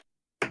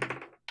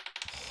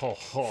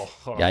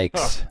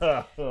 Yikes.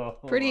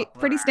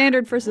 Pretty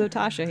standard for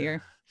Zotasha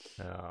here.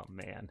 Oh,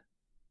 man.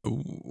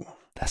 Ooh.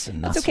 That's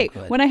enough. It's okay.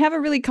 When I have a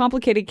really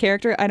complicated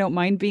character, I don't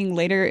mind being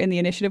later in the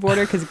initiative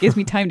order because it gives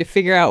me time to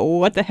figure out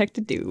what the heck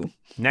to do.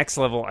 Next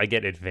level, I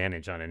get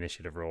advantage on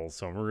initiative rolls,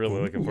 so I'm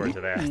really looking forward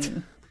to that.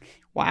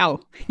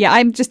 Wow. Yeah,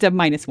 I'm just a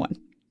 -1.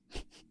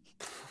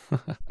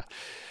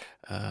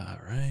 All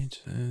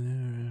right.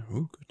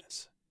 Oh,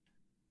 goodness.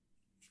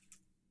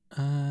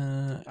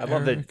 I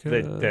love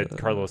that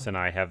Carlos and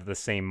I have the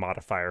same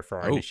modifier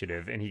for our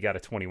initiative, and he got a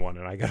 21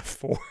 and I got a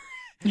 4.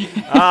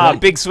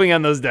 Big swing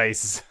on those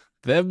dice.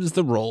 Them's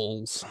the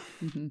rolls.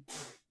 Mm-hmm.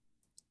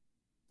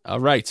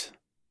 All right.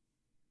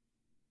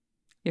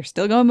 You're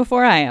still going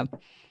before I am.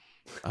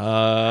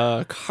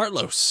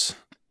 Carlos.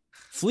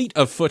 Fleet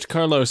of foot,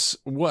 Carlos.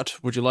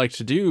 What would you like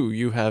to do?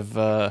 You have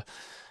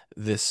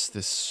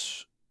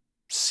this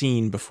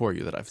scene before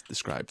you that I've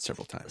described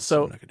several times.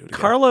 So I'm not gonna do it again.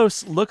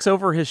 Carlos looks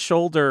over his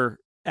shoulder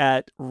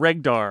at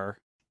Regdar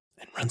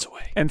And runs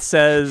away. and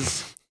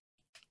says,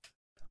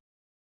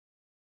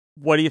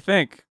 "What do you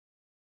think?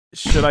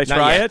 Should I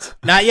try it?"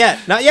 Not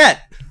yet. Not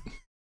yet.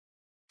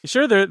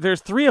 Sure,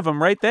 there's 3 of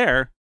them right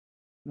there.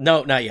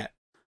 No, not yet.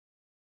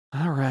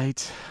 All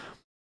right.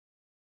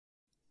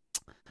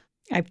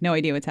 I have no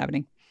idea what's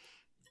happening.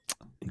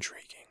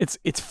 Intriguing.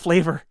 It's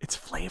flavor. It's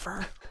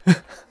flavor.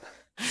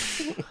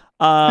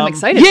 I'm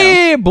excited.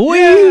 Yeah, boy.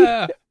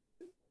 Yeah.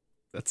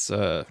 That's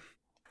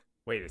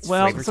Wait, it's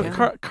Well, Flavor so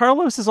Town?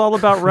 Carlos is all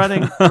about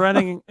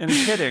running and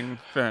hitting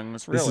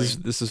things. Really,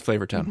 this is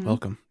Flavor Town. Mhm.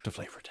 Welcome to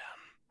Flavor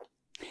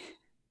Town.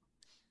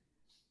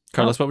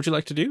 Carlos, what would you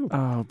like to do?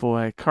 Oh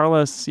boy,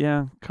 Carlos.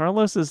 Yeah,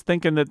 Carlos is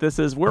thinking that this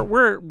is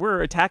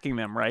we're attacking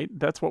them, right?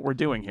 That's what we're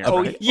doing here.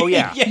 Oh, right? oh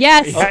yeah.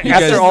 Yes. You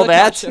guys- After all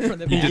that, You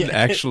didn't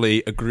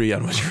actually agree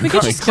on what you were We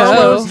could going just to.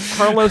 go.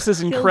 Carlos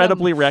is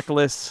incredibly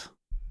reckless.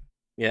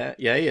 Yeah,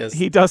 he is.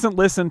 He doesn't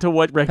listen to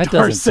what Regdar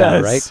doesn't says.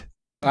 sound right.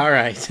 All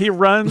right. He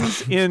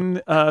runs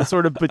in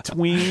sort of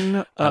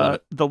between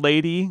the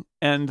lady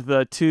and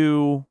the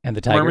 2 And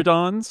the tiger.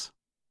 myrmidons.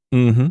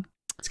 Mm-hmm.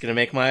 It's going to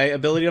make my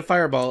ability to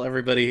fireball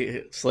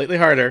everybody slightly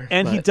harder.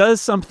 And he but-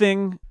 does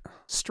something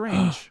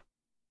strange.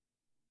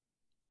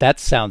 That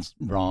sounds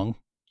wrong.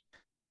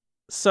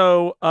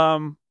 So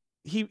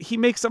he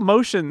makes a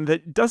motion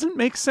that doesn't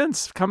make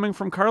sense coming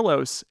from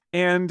Carlos,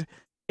 and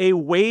a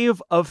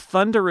wave of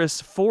thunderous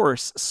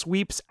force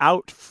sweeps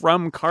out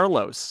from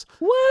Carlos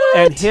What?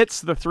 and hits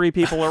the 3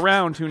 people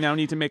around who now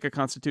need to make a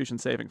Constitution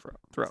saving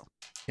throw.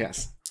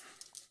 Yes.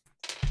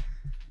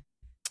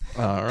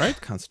 All right.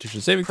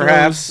 Constitution saving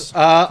Perhaps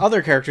throws.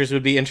 other characters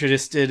would be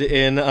interested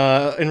in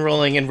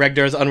enrolling in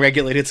Regdar's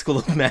Unregulated School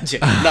of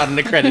Magic, not an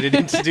accredited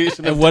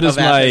institution. And what is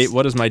of my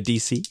Athos.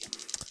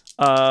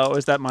 DC?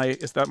 Is that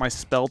my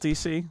spell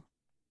DC?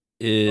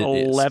 It is.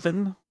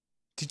 11.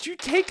 did you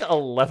take a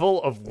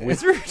level of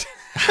wizard?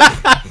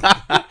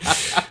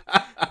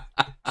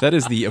 That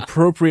is the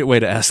appropriate way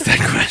to ask that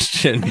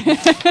question.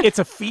 It's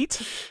a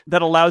feat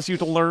that allows you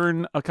to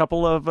learn a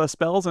couple of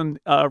spells,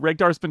 and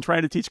Regdar's been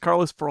trying to teach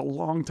Carlos for a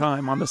long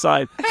time on the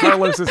side.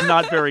 Carlos is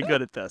not very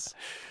good at this.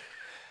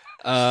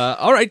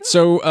 All right.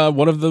 So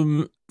one of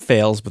them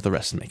fails, but the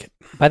rest make it.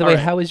 By the way, All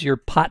right. how is your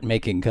pot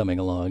making coming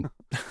along?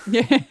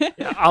 Yeah,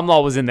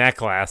 Amlal was in that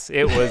class.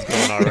 It was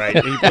going all right.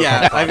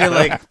 Yeah, I feel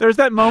like There's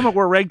that moment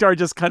where Regdar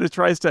just kind of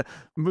tries to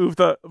move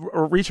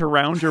or reach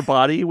around your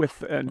body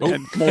and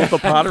mold the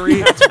pottery.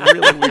 It's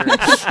really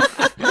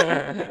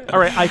weird. All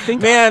right, I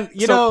think man,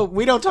 you know,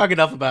 we don't talk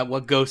enough about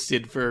what Ghost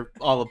did for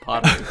all of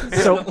pottery.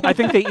 so. I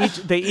think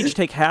they each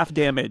take half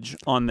damage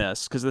on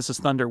this because this is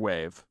Thunder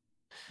Wave.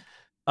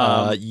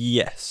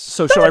 Yes.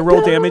 So should I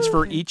roll damage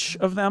for each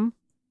of them?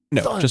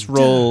 No, just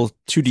roll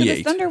So does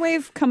 2d8. Thunder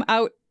Wave come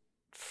out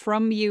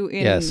from you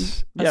in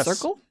Yes. a Yes.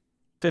 circle?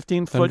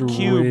 15-foot Thunder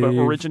cube wave.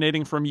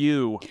 originating from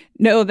you.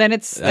 No, then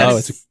it's Oh,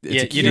 that's, it's a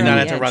Yeah, you cube. do not on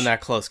have the to run edge.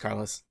 that close,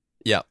 Carlos.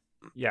 Yeah.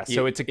 Yeah,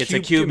 so it's a It's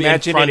cube. a cube in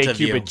imagine front it a of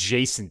cube you.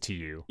 adjacent to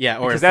you. Yeah,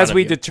 or in Because front as of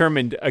we you.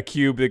 determined, a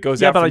cube that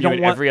goes Yeah, out but from I you don't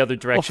in want- every other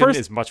direction first-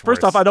 is much worse.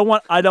 First off, I don't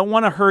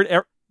want to hurt.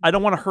 I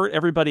don't want to hurt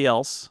everybody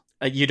else.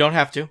 You don't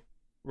have to.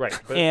 Right.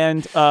 But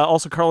And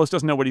also, Carlos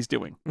doesn't know what he's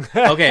doing.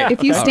 Okay,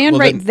 if you Okay. stand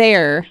Well, right then-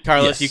 there.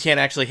 Carlos, Yes. you can't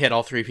actually hit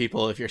all 3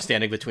 people if you're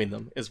standing between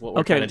them. Is what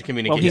we're Okay. trying to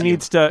communicate. Well, he to you.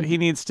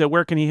 needs to.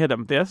 Where can he hit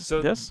him? This.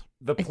 So- This.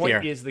 the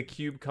point Here. is the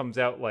cube comes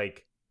out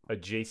like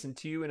adjacent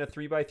to you in a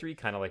 3x3,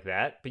 kind of like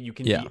that. But you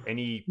can Yeah. be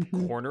any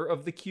corner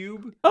of the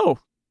cube. Oh.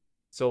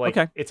 So, like,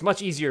 Okay. it's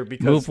much easier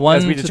because, Move one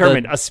as we to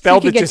determined, the- a spell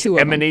So you that can get just 2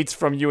 of 'em. emanates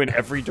from you in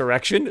every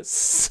direction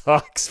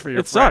sucks for your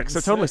It sucks. It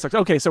friends. totally sucks.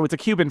 Okay, so it's a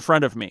cube in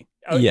front of me.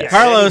 Oh, Yes. yeah,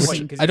 Carlos- at any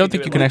point, 'cause I don't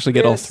think do you it can like actually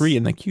get all this. 3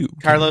 in the cube.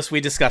 Carlos,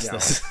 we discussed Yeah.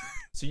 this.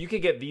 So you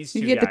could get these 2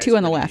 You get the guys 2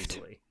 on the pretty left.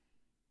 easily.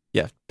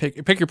 Yeah,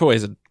 pick your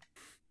poison.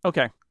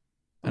 Okay.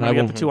 And I I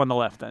get will. the 2 on the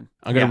left then.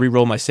 I'm gonna Yeah.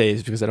 re-roll my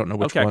saves because I don't know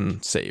which Okay.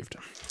 one saved.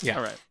 Yeah.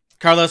 All right.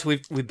 Carlos,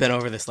 we've been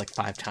over this like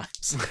 5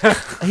 times.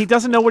 He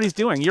doesn't know what he's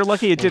doing. You're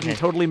lucky it didn't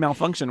totally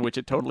malfunction, which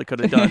it totally could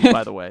have done,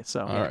 by the way.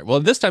 So, All right.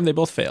 Well, this time they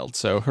both failed,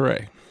 so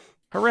hooray.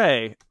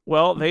 hooray.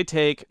 Well, they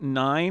take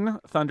 9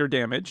 thunder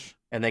damage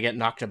And they get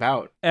knocked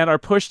about. and are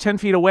pushed 10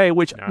 feet away,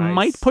 which Nice.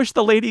 might push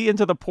the lady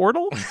into the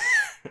portal.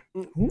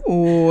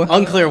 Ooh.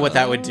 Unclear what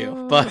that would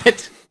do,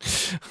 but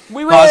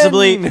We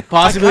possibly.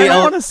 I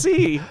el- want to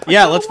see.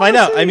 Yeah, let's find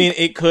out. I mean,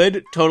 it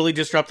could totally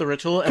disrupt the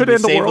ritual and Could we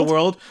end the save world. the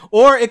world,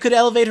 or it could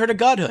elevate her to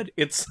godhood.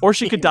 It's Or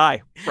she could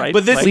die, right?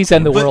 But this- Like, Please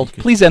end the but- world.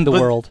 Please end the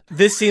but world.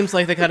 This seems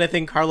like the kind of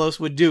thing Carlos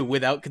would do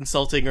without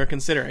consulting or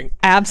considering.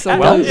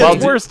 Absolutely. well, Well,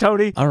 it's worse,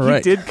 Tony. All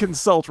right. He did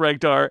consult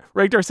Regdar.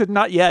 Regdar said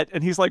not yet,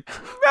 and he's like,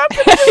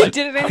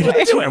 Did it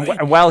anyway.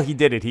 and while he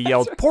did it, he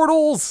yelled,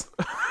 "Portals!"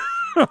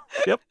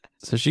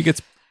 So she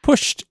gets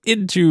pushed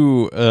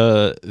into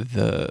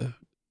the.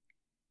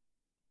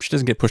 She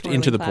doesn't get pushed Swirling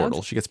into the clouds?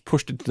 portal. She gets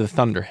pushed into the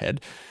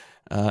thunderhead,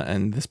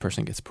 and this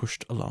person gets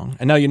pushed along.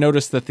 And now you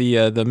notice that the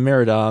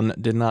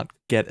Meridon did not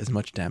get as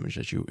much damage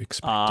as you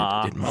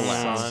expected. It must.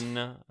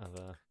 Son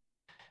of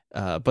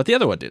a... But the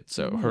other one did.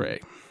 So hooray!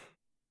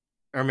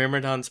 Are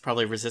Myrmidons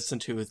probably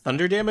resistant to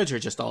thunder damage or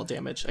just all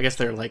damage? I guess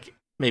they're like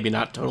maybe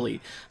not totally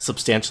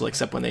substantial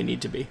except when they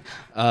need to be.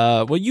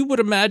 Well, you would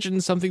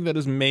imagine something that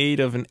is made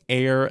of an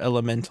air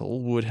elemental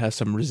would have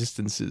some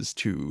resistances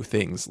to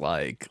things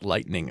like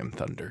lightning and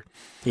thunder,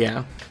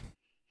 Yeah.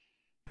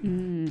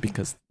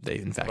 because they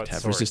in fact What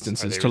have sorts?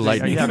 resistances Are they to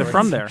lightning. yeah, they're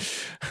from there.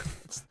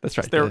 That's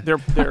right.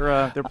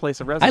 Their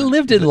place of I residence.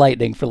 lived in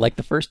lightning for like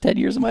the first 10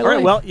 years of my All right,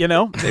 life. well, you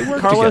know,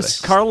 work Carlos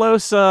together.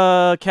 Carlos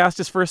cast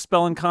his first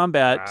spell in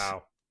combat.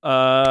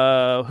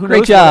 Wow. Who Great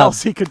knows job. what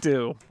else he could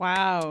do?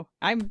 Wow.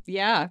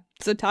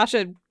 So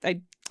Tasha,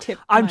 I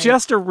tipped I'm my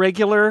just a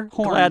regular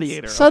horns.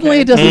 gladiator. Suddenly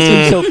okay? it doesn't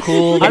seem so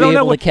cool to I don't be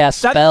know able what- to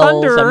cast that spells.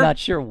 thunder I'm not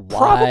sure why.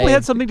 Probably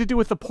had something to do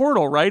with the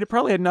portal, right? It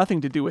probably had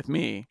nothing to do with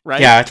me, right?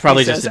 Yeah, it's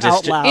probably He just says a out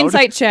dist- loud.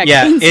 Insight check.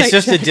 Yeah, Insight it's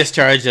just check. a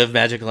discharge of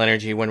magical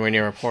energy when we're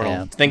near a portal.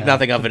 Yeah, Think yeah.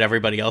 nothing of it,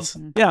 everybody else.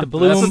 Yeah, The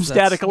bloom- some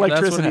static that's what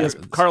electricity as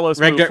happens. Carlos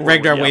moved forward,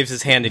 Regdar yeah. waves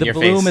his hand in The your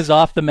bloom face. is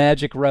off the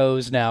magic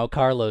rose now.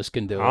 Carlos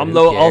can do it. Who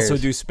Amlo also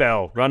cares? do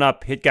spell. Run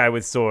up, hit guy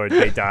with sword,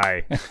 they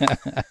die.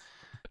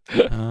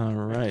 All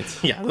right.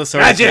 Yeah, the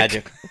sword is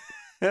Magic!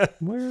 magic.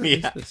 Where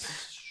Yeah. is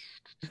this?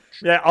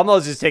 Yeah,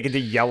 Amlo's just taken to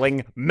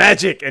yelling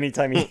magic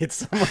anytime he hits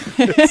someone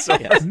with a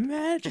sword. Yes.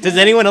 Magic. Does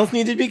anyone else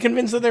need to be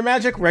convinced that they're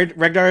magic?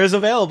 Regdar is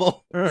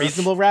available.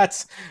 Reasonable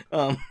rats.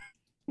 I've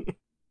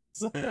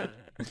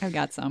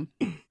got some.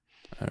 All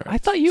right. I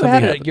thought you Something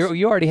had happens.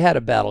 you already had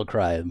a battle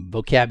cry,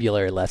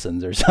 vocabulary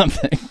lessons or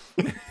something.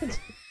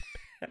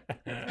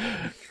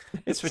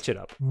 Let's switch it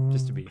up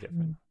just to be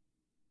different.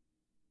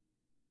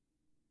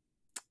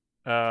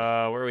 Where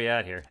are we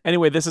at here?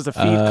 Anyway, this is a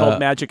feat called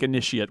Magic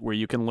Initiate, where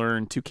you can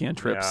learn 2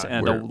 cantrips Yeah,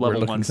 and we're a level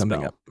looking 1 something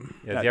spell. up.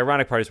 Yeah, the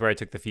ironic part is where I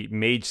took the feat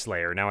Mage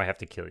Slayer. Now I have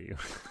to kill you.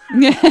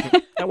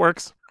 That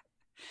works.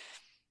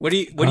 What do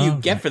you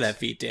get for that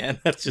feat, Dan?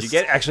 That's just You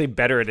get actually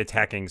better at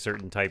attacking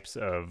certain types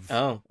of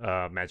Oh.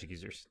 magic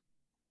users.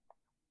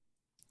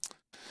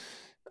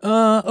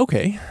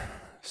 Okay.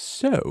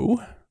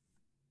 So,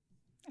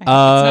 I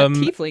hope it's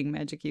not tiefling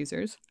magic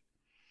users.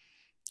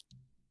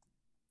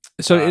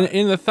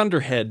 in the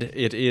Thunderhead,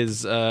 it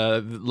is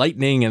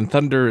lightning and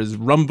thunder is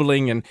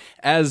rumbling, and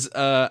as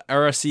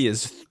Arasi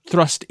is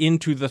thrust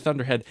into the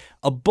Thunderhead,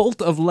 a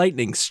bolt of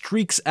lightning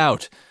streaks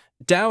out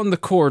down the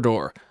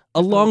corridor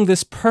along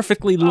this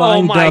perfectly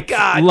lined my up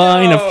God,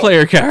 line no! of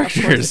player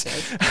characters.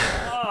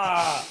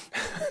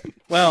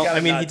 Well, You gotta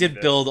I mean, not he do did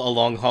this. build a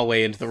long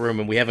hallway into the room,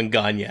 and we haven't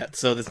gone yet,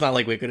 so it's not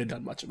like we could have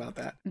done much about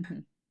that.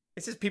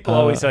 It's just people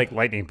always like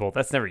lightning bolt.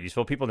 That's never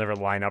useful. People never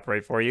line up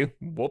right for you.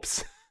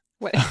 Whoops.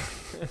 What?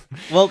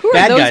 Well, Who are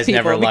bad those guys people?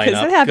 never line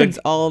Because up. it happens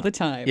Good, all the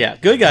time. yeah,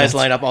 good guys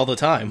line up all the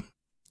time.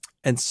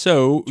 And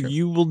so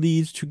you will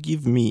need to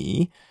give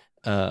me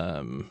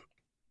a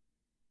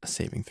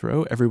saving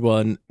throw.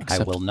 Everyone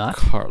except will not.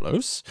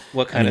 Carlos.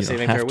 What kind of You don't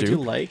saving have throw would to. you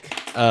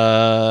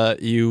like?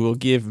 You will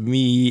give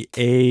me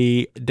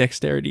a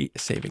dexterity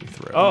saving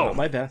throw. Oh,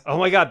 my bad. Oh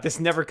my god, this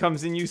never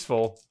comes in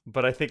useful,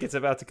 but I think it's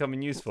about to come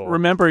in useful.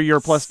 Remember your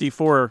plus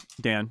D4,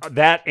 Dan.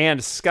 That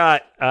and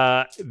Scott,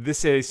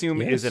 this I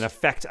assume Yes. is an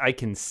effect I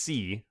can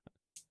see.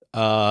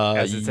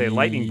 As it's a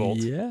lightning bolt.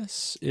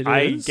 Yes, it is.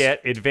 I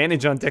get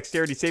advantage on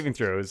dexterity saving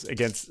throws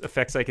against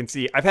effects I can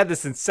see. I've had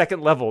this since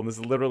 2nd level, and this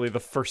is literally the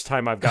first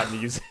time I've gotten to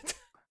use it.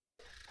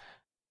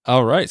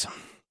 All right.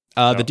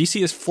 The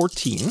DC is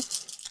 14.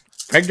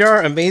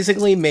 Regdar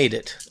amazingly made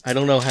it. I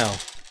don't know how.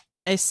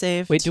 I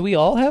saved. Wait, do we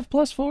all have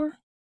 +4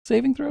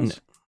 saving throws?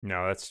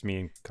 No, that's me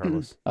and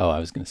Carlos. Oh, I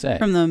was going to say.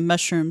 From the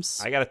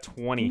mushrooms. I got a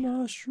 20.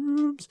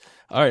 Mushrooms.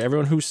 All right,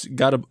 everyone who's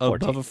got above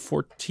 14. a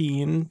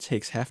 14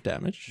 takes half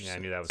damage. Yeah, I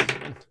knew that was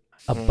coming.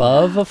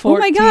 Above a 14? Oh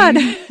my god!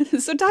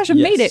 So Tasha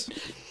made it.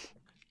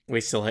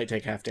 We still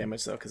take half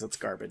damage though, because it's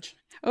garbage.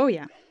 Oh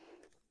yeah.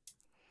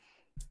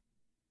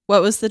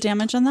 What was the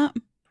damage on that?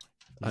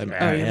 I'm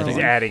He's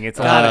adding. It's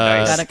a Got lot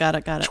of it.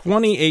 dice. Got it.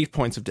 28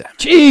 points of damage.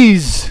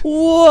 Jeez!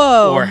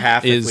 Whoa. Or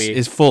half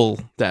Is full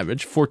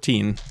damage.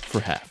 14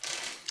 for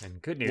half.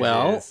 And good news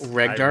Well, is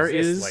Regdar I resist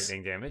is-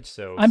 lightning damage,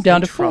 so I'm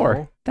down to trouble.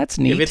 4. That's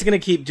neat. If it's going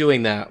to keep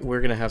doing that, we're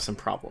going to have some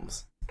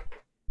problems.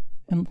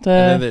 And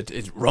And then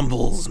it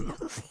rumbles.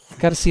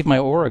 got to see if my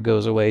aura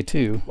goes away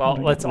too. Well, I'm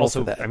gonna let's roll also,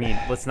 for that. I mean,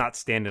 let's not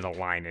stand in a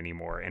line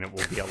anymore, and it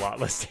will be a lot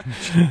less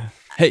damage.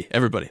 Hey,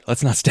 everybody,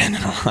 let's not stand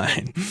in a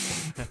line.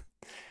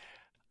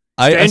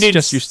 I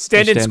suggest you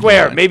stand in a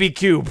square, line. maybe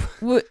cube.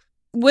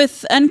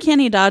 With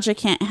Uncanny Dodge, I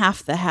can't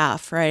half the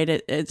half, right?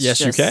 It's Yes,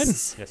 you just... can.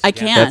 Yes, you I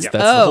can. can. That's the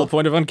whole Oh,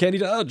 point of Uncanny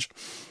Dodge.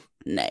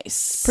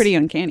 nice. Pretty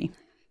uncanny.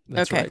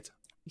 That's Okay. right.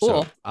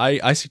 Cool. So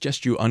I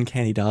suggest you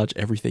Uncanny Dodge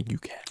everything you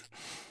can.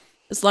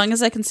 As long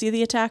as I can see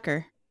the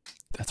attacker.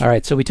 That's All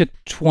right, so we took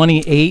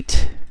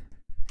 28,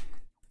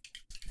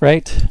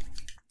 right?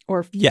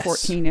 Or Yes.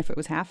 14 if it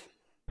was half.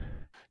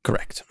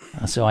 correct.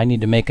 So I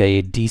need to make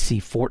a DC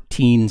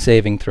 14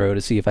 saving throw to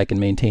see if I can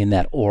maintain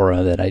that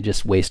aura that I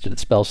just wasted a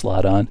spell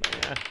slot on.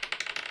 Yeah.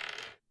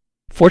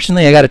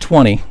 Fortunately, I got a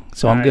 20,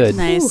 so I'm Nice. good.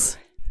 Nice.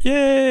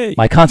 Yay!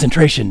 My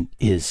concentration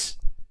is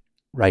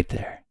right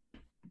there.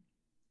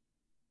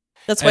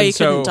 That's why And you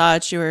couldn't so-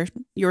 dodge. You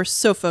were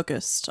so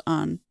focused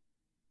on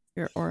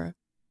your aura.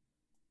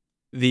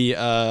 The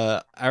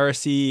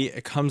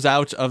Aracee comes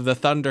out of the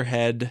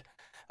Thunderhead,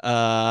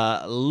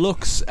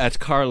 looks at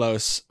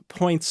Carlos,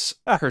 points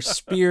her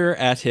spear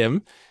at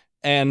him,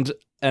 and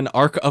an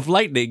arc of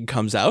lightning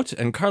comes out,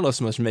 and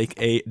Carlos must make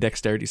a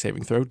dexterity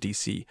saving throw,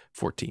 DC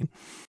 14.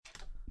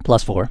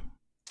 Plus 4.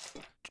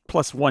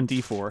 Plus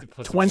 1d4.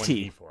 Plus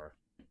 20. 1d4.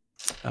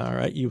 All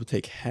right, you will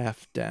take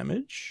half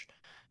damage.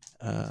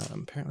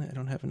 Apparently, I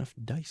don't have enough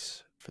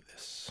dice for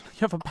this. You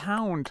have a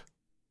pound.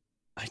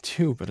 I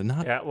do, but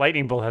not. Yeah,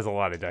 lightning bolt has a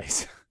lot of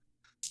dice.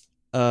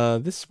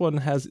 This one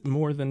has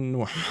more than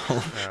normal.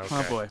 Okay.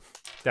 Oh boy.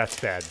 That's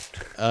bad.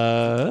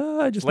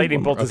 I just need Lightning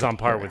one more. bolt is Okay, on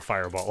par here. with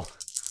fireball.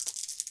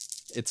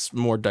 It's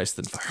more dice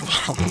than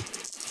fireball.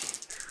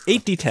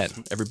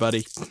 8d10,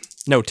 everybody.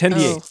 No,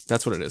 10d8. Oh.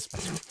 That's what it is.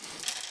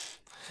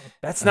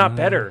 That's not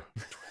better.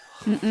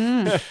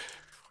 Mm-mm.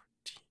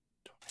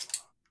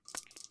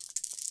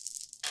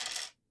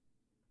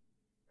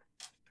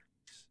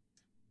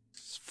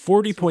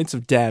 40 points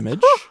of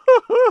damage.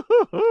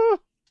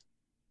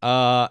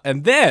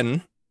 And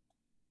then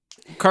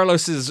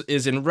Carlos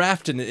is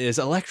enwrapped and is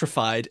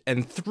electrified,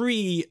 and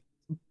 3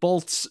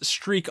 bolts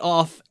streak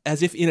off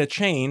as if in a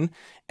chain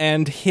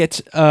and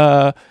hit.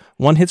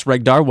 One hits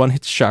Regdar, one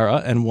hits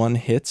Shara, and one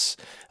hits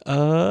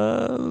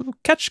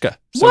Ketchka.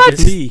 So What?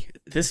 it's the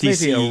This may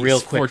be a DC real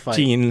quick fight.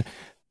 14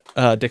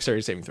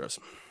 dexterity saving throws.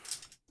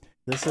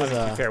 This To is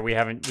be fair, we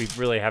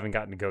really haven't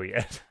gotten to go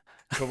yet.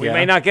 But we Yeah.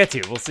 may not get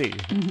to. We'll see.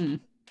 Mm-hmm.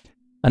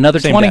 Another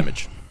Same 20.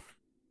 damage.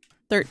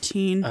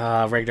 13.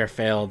 Regdar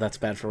failed. That's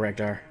bad for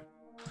Regdar.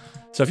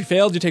 So if you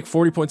failed, you take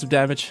 40 points of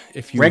damage.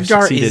 If you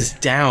Regdar succeeded, is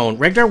down.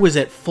 Regdar was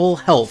at full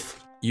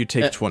health you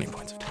take 20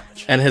 points of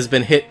damage. and has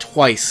been hit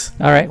twice.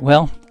 All right,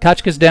 well,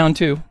 Kachka's down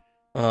too.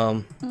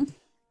 Huh.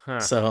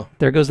 So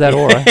There goes that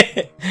aura.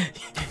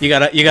 you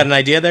got an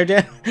idea there,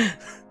 Dan?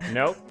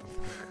 Nope.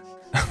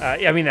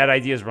 Yeah, I mean, that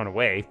idea's run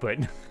away, but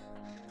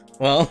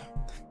Well,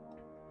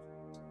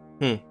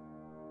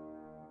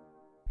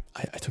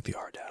 I took the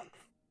R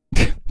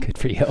down. Good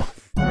for you.